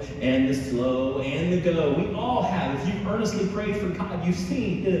no and the slow and the go. We all have. If you've earnestly prayed for God, you've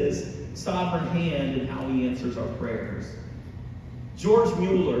seen his sovereign hand in how he answers our prayers. George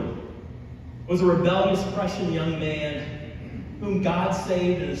Mueller was a rebellious Prussian young man whom God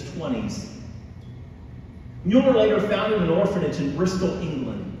saved in his 20s. Mueller later founded an orphanage in Bristol,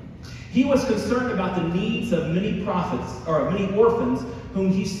 England. He was concerned about the needs of many orphans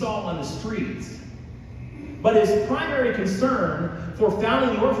whom he saw on the streets. But his primary concern for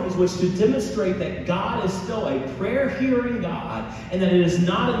founding the orphanage was to demonstrate that God is still a prayer-hearing God and that it is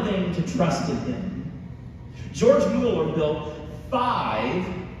not in vain to trust in him. George Mueller built 5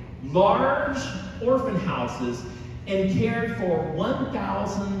 large orphan houses and cared for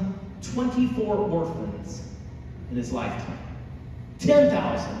 1,024 orphans in his lifetime.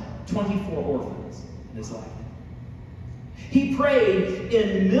 10,024 orphans in his lifetime. He prayed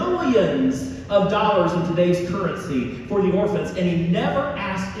in millions of dollars in today's currency for the orphans, and he never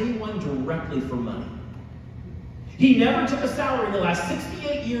asked anyone directly for money. He never took a salary in the last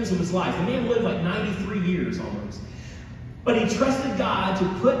 68 years of his life. The man lived like 93 years almost. But he trusted God to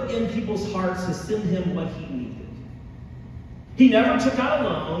put in people's hearts to send him what he needed. He never took out a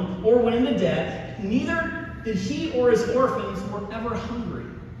loan or went into debt. Neither did he or his orphans were ever hungry.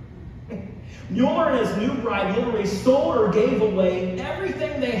 Mueller and his new bride literally sold or gave away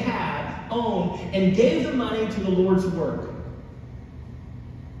everything they had, owned, and gave the money to the Lord's work.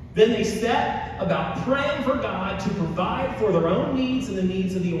 Then they set about praying for God to provide for their own needs and the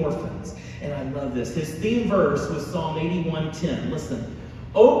needs of the orphans. And I love this. His theme verse was Psalm 81:10. Listen.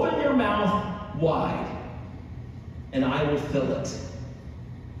 Open your mouth wide, and I will fill it.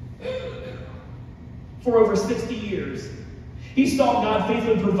 For over 60 years, he saw God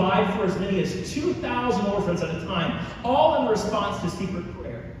faithfully provide for as many as 2,000 orphans at a time, all in response to secret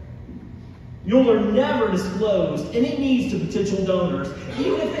prayer. Mueller never disclosed any needs to potential donors,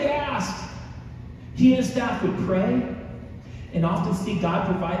 even if they asked. He and his staff would pray and often see God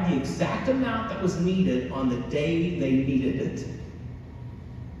provide the exact amount that was needed on the day they needed it.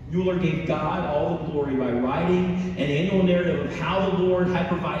 Mueller gave God all the glory by writing an annual narrative of how the Lord had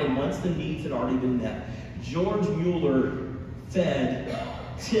provided once the needs had already been met. George Mueller fed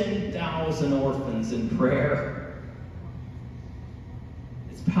 10,000 orphans in prayer.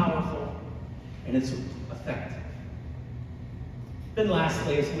 It's powerful and it's effective. Then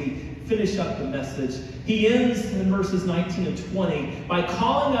lastly, as we finish up the message, he ends in verses 19 and 20 by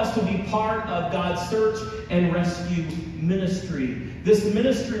calling us to be part of God's search and rescue ministry. This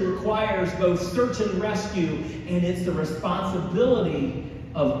ministry requires both search and rescue, and it's the responsibility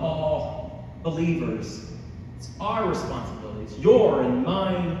of all believers. It's our responsibility. It's your and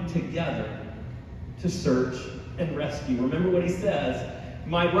mine together to search and rescue. Remember what he says.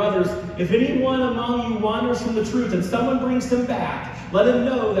 My brothers, if anyone among you wanders from the truth and someone brings him back, let him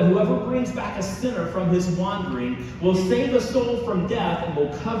know that whoever brings back a sinner from his wandering will save a soul from death and will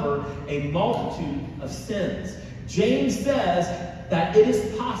cover a multitude of sins. James says that it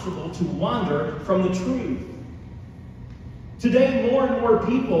is possible to wander from the truth. Today, more and more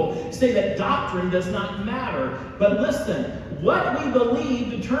people say that doctrine does not matter. But listen, what we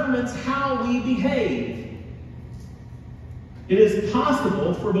believe determines how we behave. It is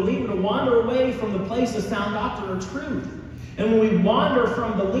possible for a believer to wander away from the place of sound doctrine or truth. And when we wander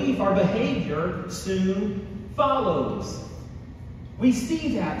from belief, our behavior soon follows. We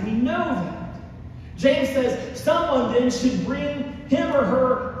see that. We know that. James says someone then should bring him or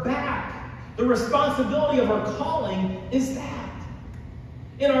her back. The responsibility of our calling is that.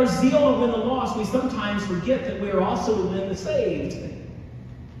 In our zeal to win the lost, we sometimes forget that we are also to win the saved.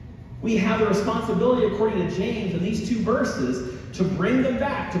 We have the responsibility, according to James, in these 2 verses, to bring them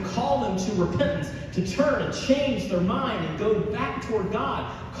back, to call them to repentance, to turn and change their mind and go back toward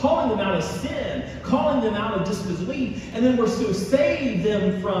God, calling them out of sin, calling them out of disbelief, and then we're to save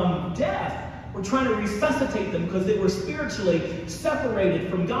them from death. We're trying to resuscitate them because they were spiritually separated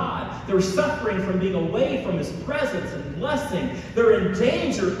from God. They're suffering from being away from his presence and blessing. They're in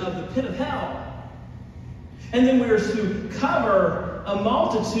danger of the pit of hell. And then we're to cover a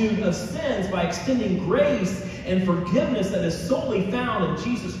multitude of sins by extending grace and forgiveness that is solely found in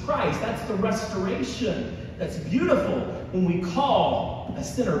Jesus Christ. That's the restoration that's beautiful when we call a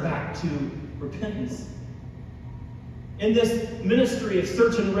sinner back to repentance. In this ministry of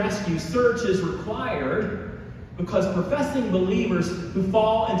search and rescue, search is required because professing believers who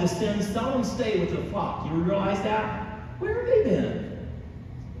fall into sin seldom stay with the flock. You realize that? Where have they been?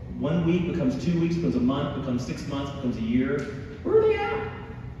 1 week becomes 2 weeks, becomes a month, becomes 6 months, becomes a year. Where are they at?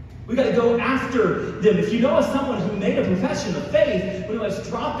 We got to go after them. If you know of someone who made a profession of faith, but who has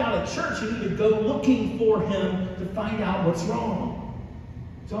dropped out of church, you need to go looking for him to find out what's wrong.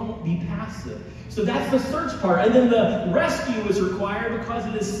 Don't be passive. So that's the search part. And then the rescue is required because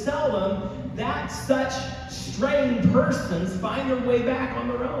it is seldom that such straying persons find their way back on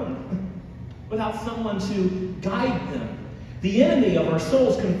their own without someone to guide them. The enemy of our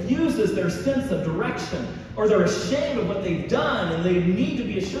souls confuses their sense of direction, or they're ashamed of what they've done, and they need to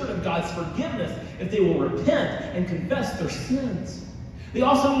be assured of God's forgiveness if they will repent and confess their sins. They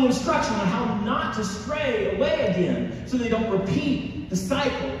also need instruction on how not to stray away again so they don't repeat the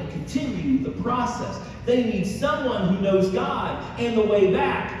cycle and continue the process. They need someone who knows God and the way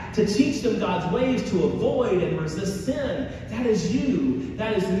back to teach them God's ways to avoid and resist sin. That is you.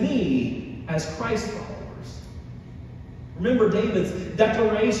 That is me as Christ followers. Remember David's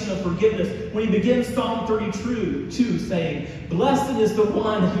declaration of forgiveness when he begins Psalm 32 saying, "Blessed is the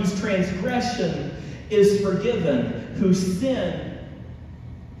one whose transgression is forgiven, whose sin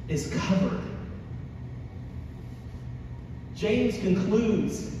is covered." James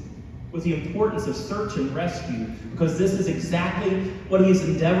concludes with the importance of search and rescue, because this is exactly what he has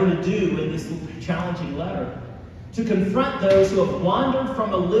endeavored to do in this challenging letter. To confront those who have wandered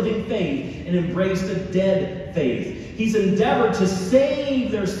from a living faith and embraced a dead faith. He's endeavored to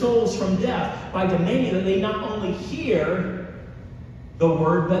save their souls from death by demanding that they not only hear the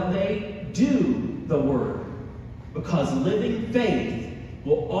word, but they do the word. Because living faith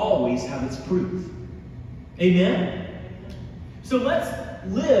will always have its proof. Amen? So let's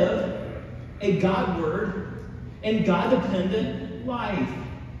live a God-word and God-dependent life.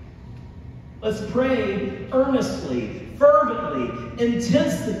 Let's pray earnestly, fervently,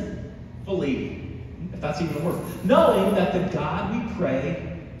 intensively, if that's even a word, knowing that the God we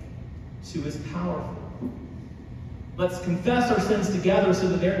pray to is powerful. Let's confess our sins together so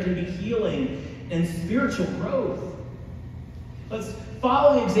that there can be healing and spiritual growth. Let's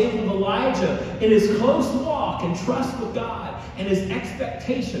follow the example of Elijah in his close walk and trust with God and his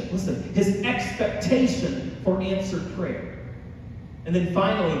expectation, his expectation for answered prayer. And then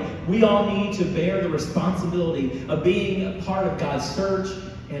finally, we all need to bear the responsibility of being a part of God's search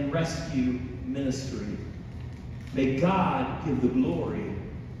and rescue ministry. May God give the glory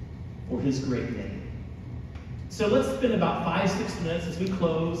for his great name. So let's spend about 5-6 minutes as we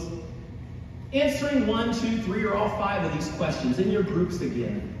close answering 1, 2, 3, or all 5 of these questions in your groups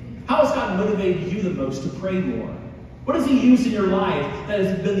again. How has God motivated you the most to pray more? What has he used in your life that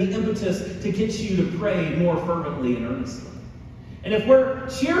has been the impetus to get you to pray more fervently and earnestly? And if we're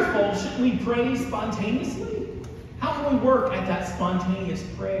cheerful, shouldn't we pray spontaneously? How can we work at that spontaneous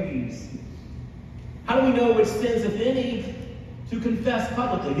praise? How do we know which sins, if any, to confess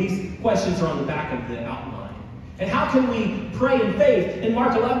publicly? These questions are on the back of the outline. And how can we pray in faith? In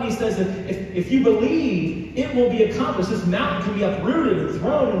Mark 11, he says that if you believe, it will be accomplished. This mountain can be uprooted and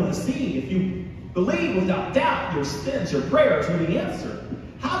thrown into the sea. If you believe without doubt, your sins, your prayers will be answered.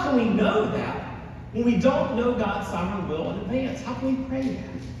 How can we know that when we don't know God's sovereign will in advance? How can we pray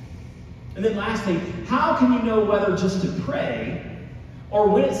that? And then lastly, how can you know whether just to pray or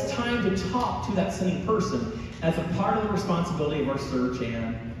when it's time to talk to that sinning person as a part of the responsibility of our search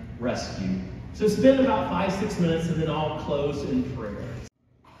and rescue? So spend about 5-6 minutes and then I'll close in prayer.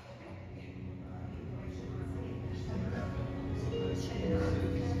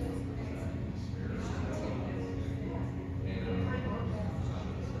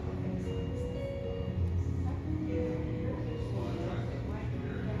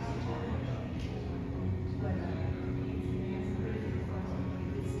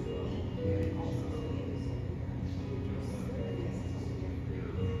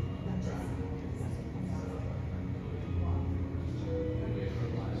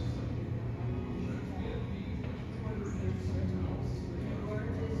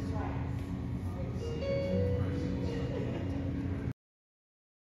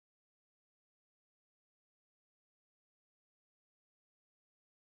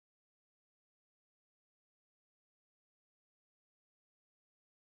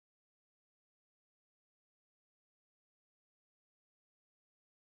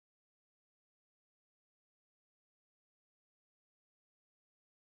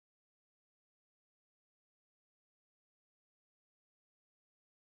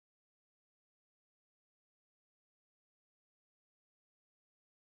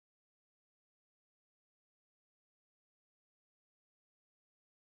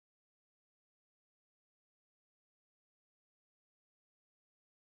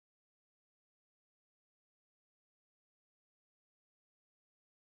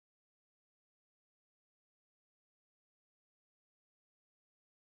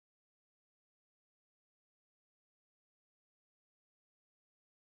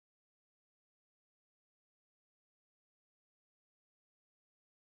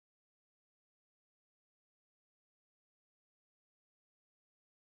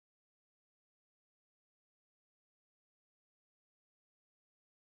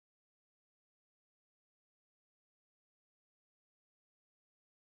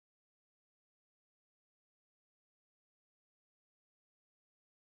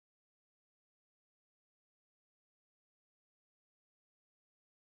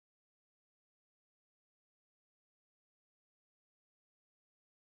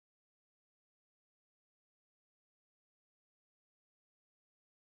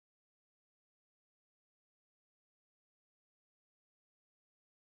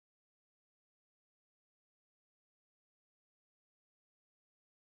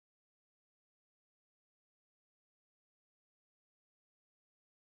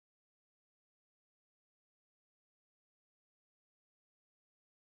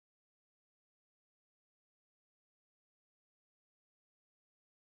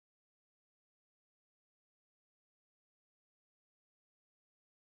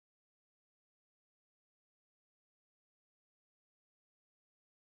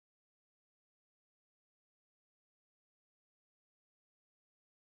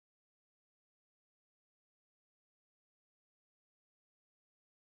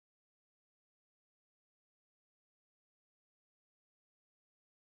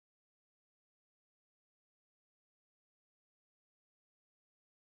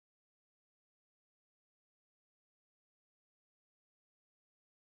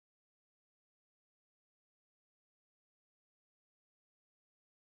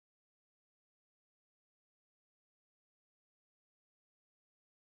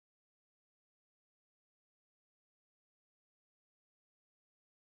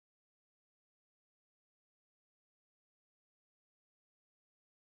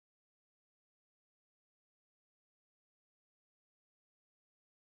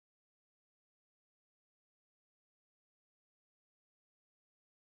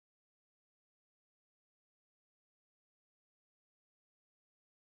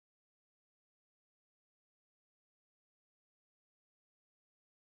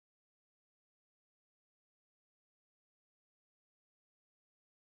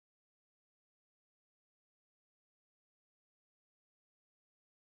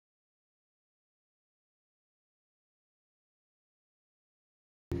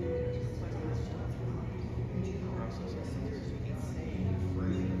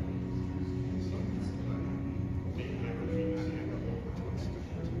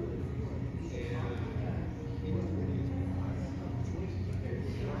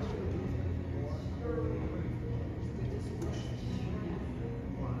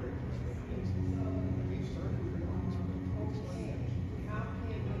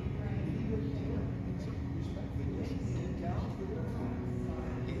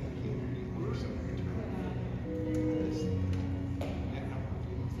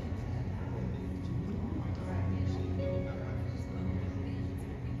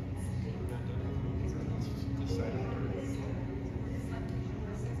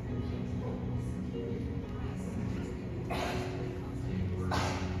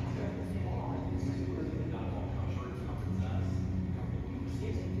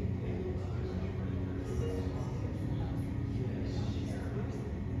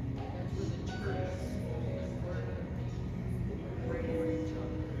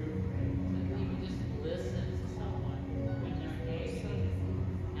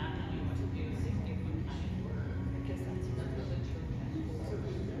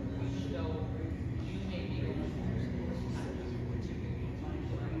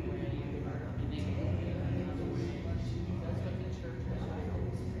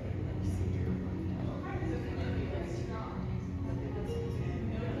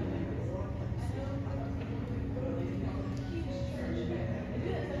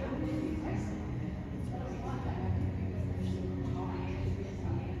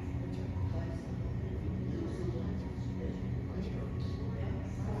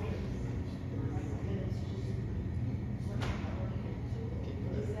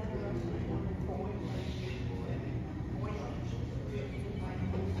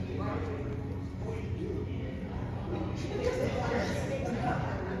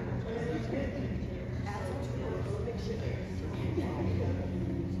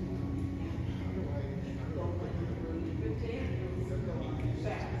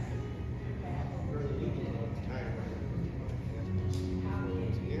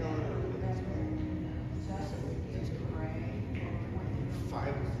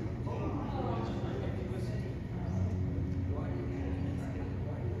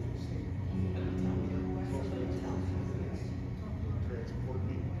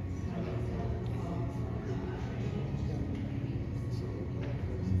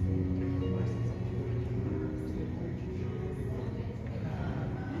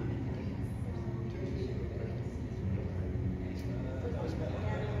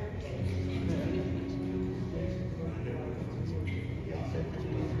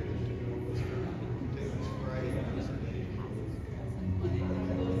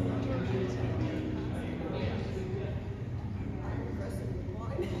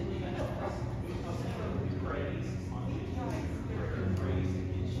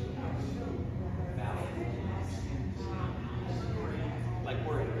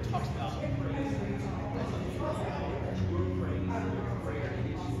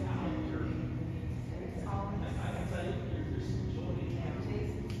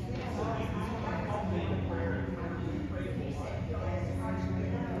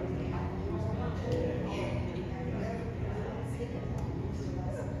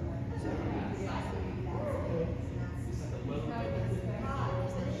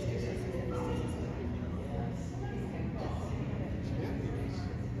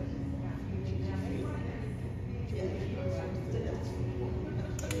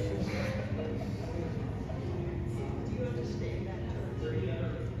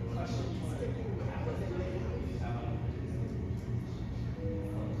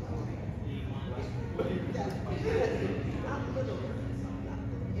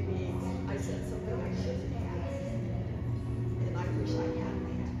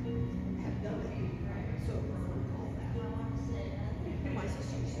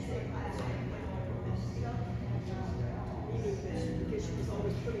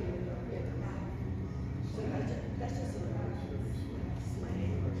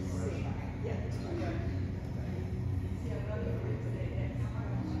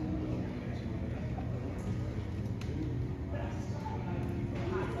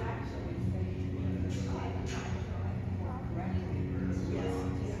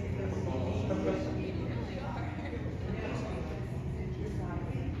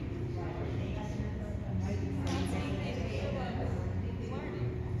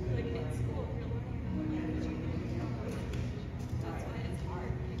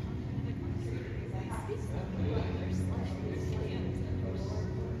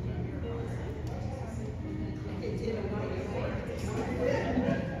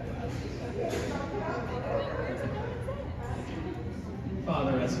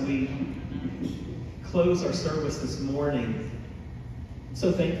 Father, as we close our service this morning, I'm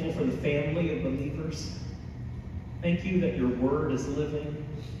so thankful for the family of believers. Thank you that your word is living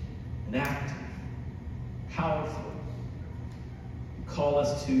and active, powerful. You call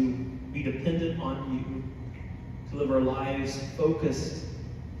us to be dependent on you, to live our lives focused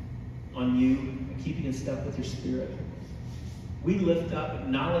on you and keeping in step with your Spirit. We lift up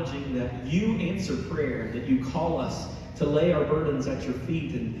acknowledging that you answer prayer, that you call us to lay our burdens at your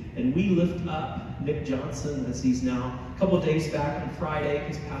feet. And we lift up Nick Johnson as he's now, a couple of days back on Friday,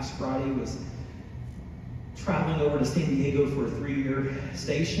 this past Friday, was traveling over to San Diego for a 3-year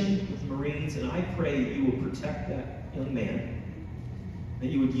station with the Marines. And I pray that you will protect that young man, that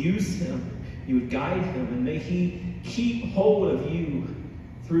you would use him, you would guide him, and may he keep hold of you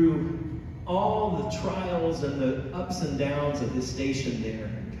through all the trials and the ups and downs of his station there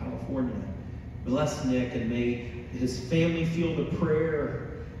in California. Bless Nick, and may his family feel the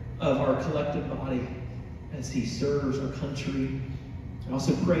prayer of our collective body as he serves our country. I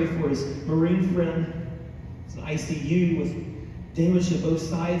also pray for his Marine friend. He's in ICU with damage to both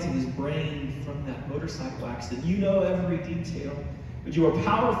sides of his brain from that motorcycle accident. You know every detail, but you are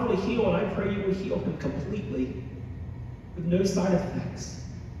powerful to heal, and I pray you will heal him completely with no side effects,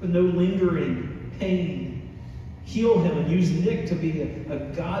 with no lingering pain. Heal him and use Nick to be a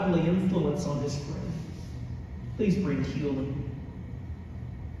godly influence on his friend. Please bring healing.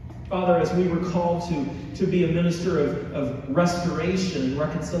 Father, as we were called to be a minister of restoration and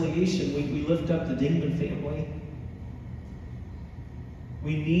reconciliation, we lift up the Dingman family.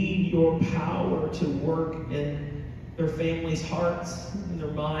 We need your power to work in their families' hearts and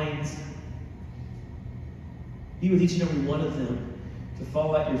their minds. Be with each and every one of them to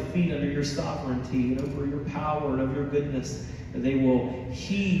fall at your feet under your sovereignty and over your power and of your goodness, that they will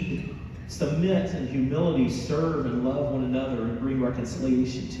heed, submit, and humility, serve and love one another, and bring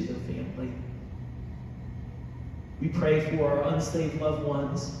reconciliation to their family. We pray for our unsaved loved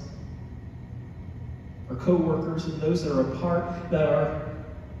ones, our co-workers, and those that are apart, that are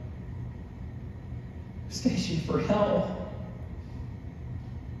stationed for hell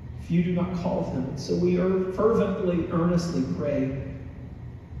if you do not call them. And so we fervently, earnestly pray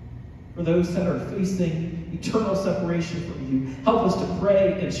for those that are facing eternal separation from you. Help us to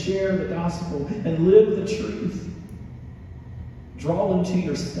pray and share the gospel and live the truth. Draw them to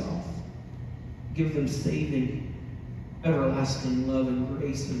yourself. Give them saving, everlasting love and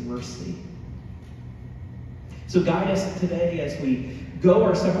grace and mercy. So guide us today as we go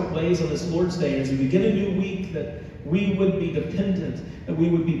our separate ways on this Lord's Day, as we begin a new week, that we would be dependent, that we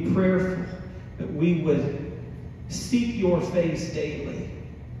would be prayerful, that we would seek your face daily,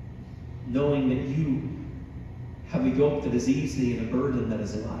 knowing that you have a yoke that is easy and a burden that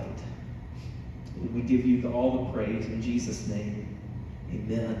is light. And we give you all the praise in Jesus' name.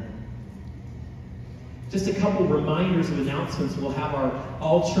 Amen. Just a couple reminders of announcements. We'll have our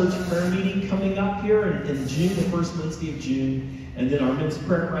all-church prayer meeting coming up here in June, the first Wednesday of June, and then our men's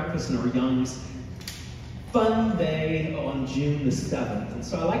prayer breakfast and our young's fun day on June the 7th. And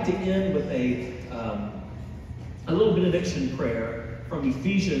so I like to end with a little benediction prayer from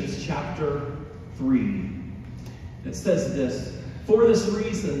Ephesians chapter 3. It says this: "For this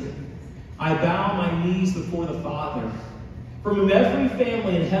reason I bow my knees before the Father, from whom every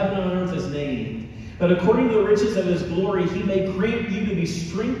family in heaven and on earth is named, that according to the riches of his glory he may grant you to be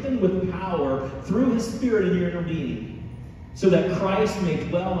strengthened with power through his Spirit in your inner being, so that Christ may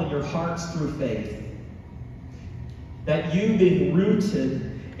dwell in your hearts through faith, that you, being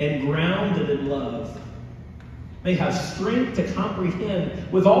rooted and grounded in love, may have strength to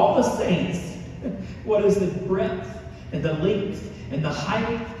comprehend with all the saints what is the breadth and the length and the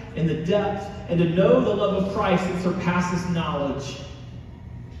height and the depth, and to know the love of Christ that surpasses knowledge,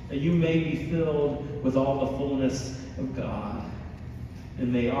 that you may be filled with all the fullness of God.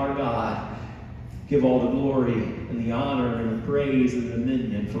 And may our God give all the glory and the honor and the praise and the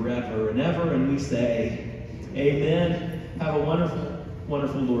dominion forever and ever. And we say, amen. Have a wonderful,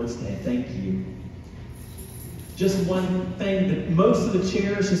 wonderful Lord's Day. Thank you. Just one thing, that most of the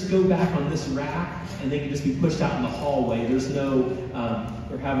chairs just go back on this rack and they can just be pushed out in the hallway. There's no,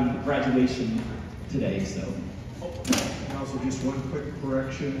 we're having graduation today, so. And also just one quick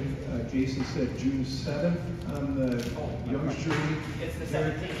correction. Jason said June 7th on the Young's Journey. It's the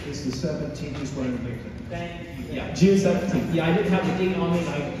 17th. It's the 17th, just wanted to make it. Thank you. Yeah, June 17th. Yeah, I didn't have the date on me and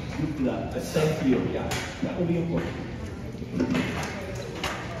I goofed it up, but thank you. Yeah, that will be important.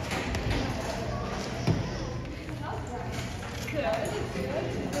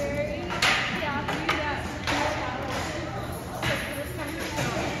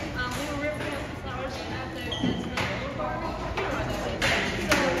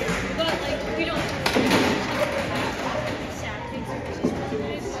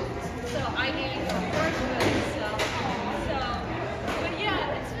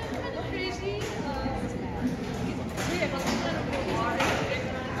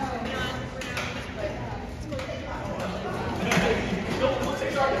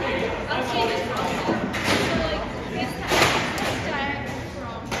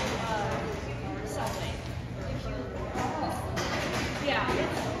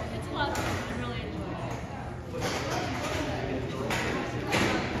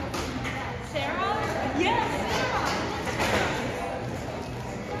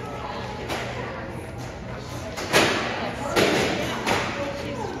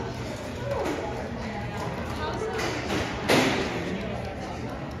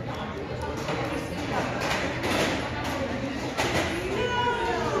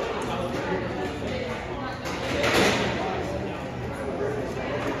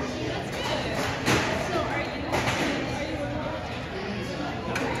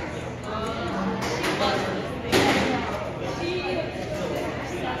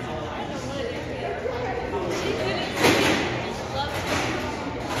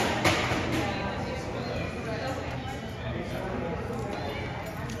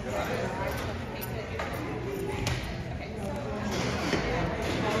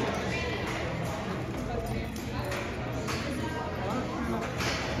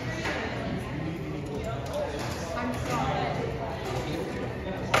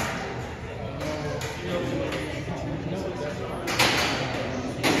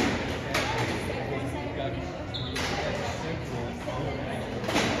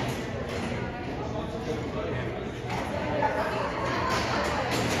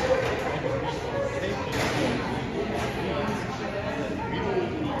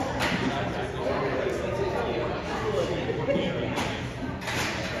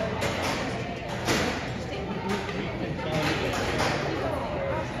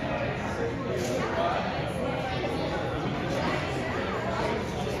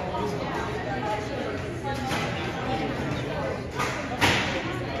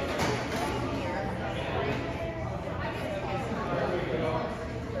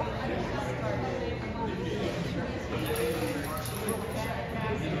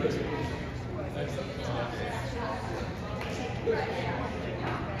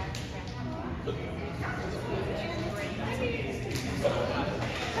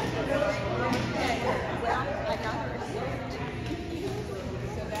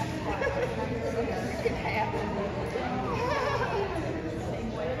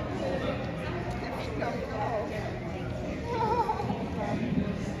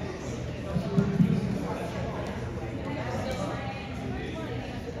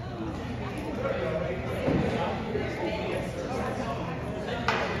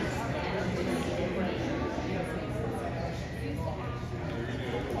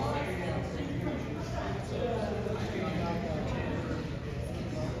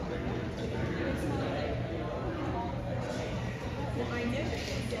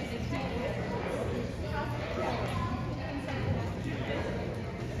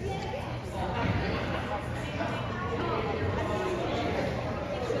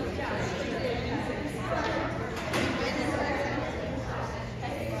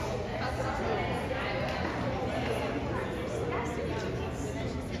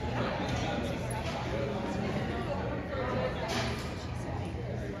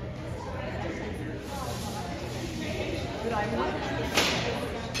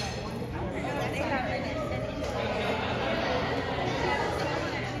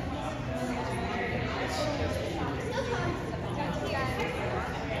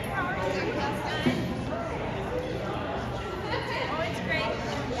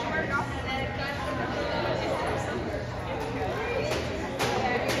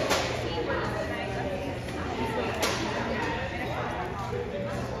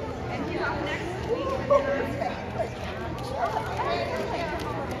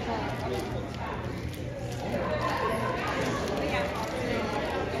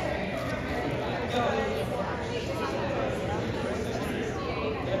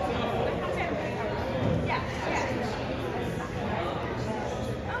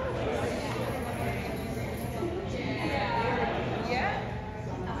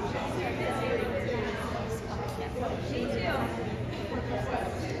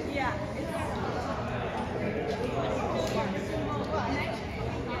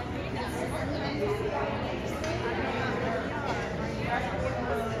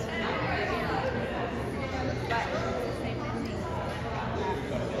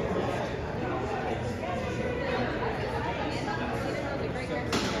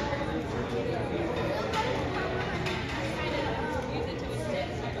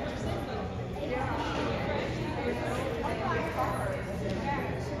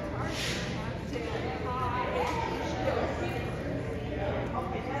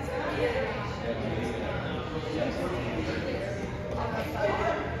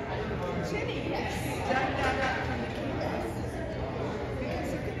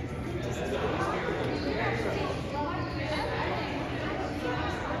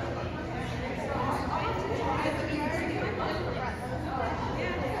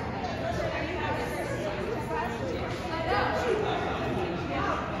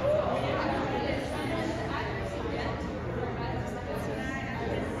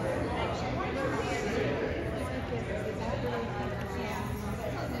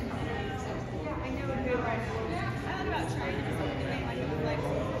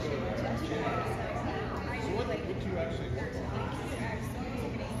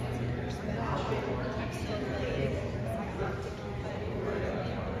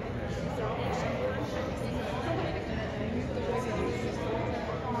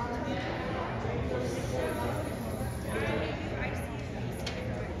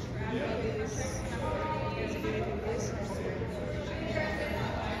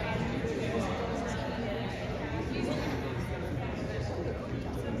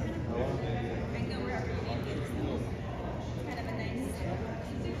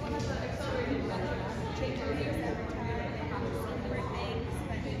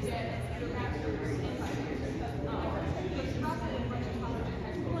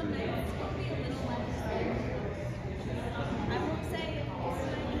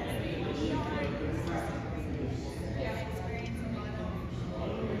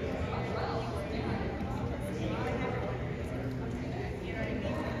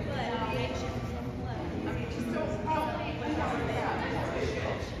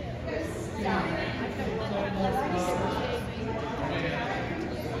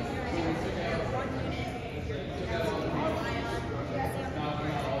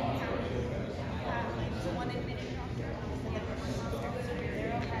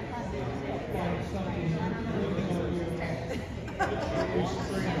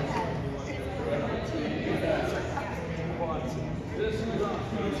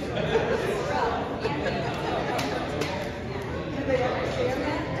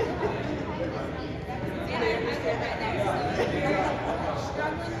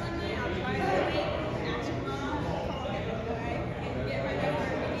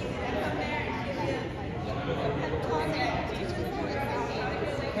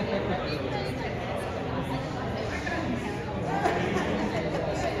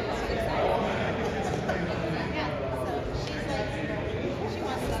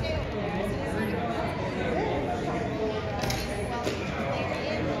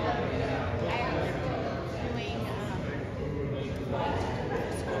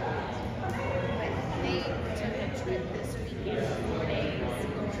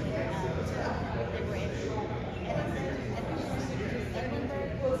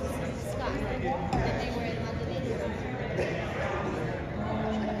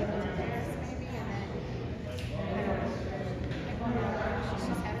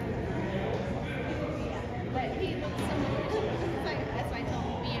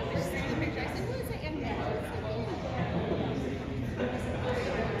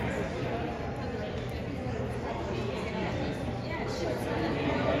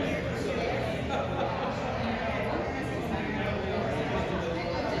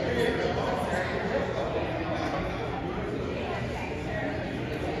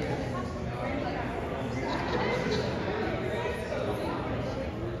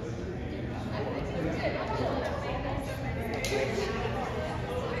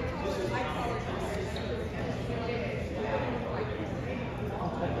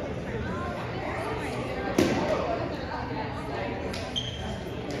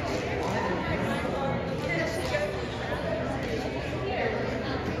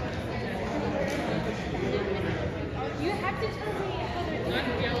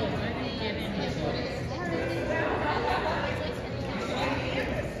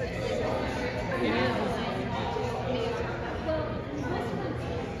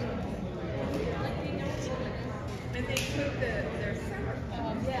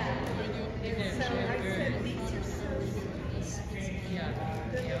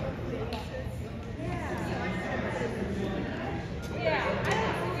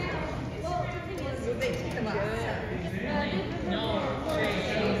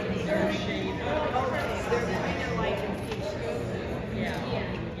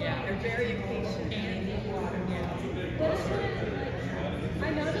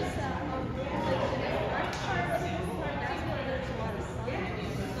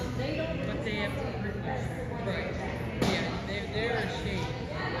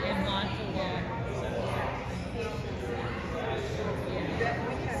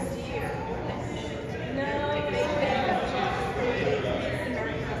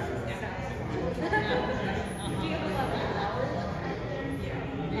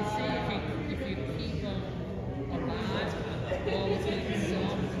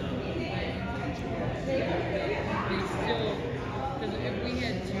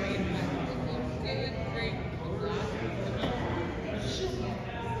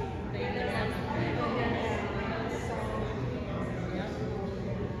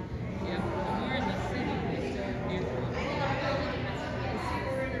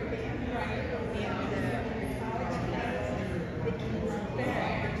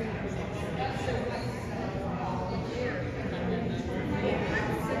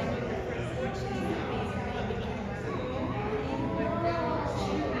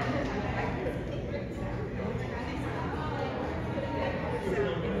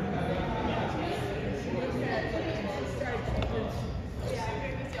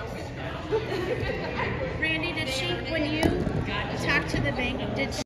 Randy, did she, when you talked to the bank, did she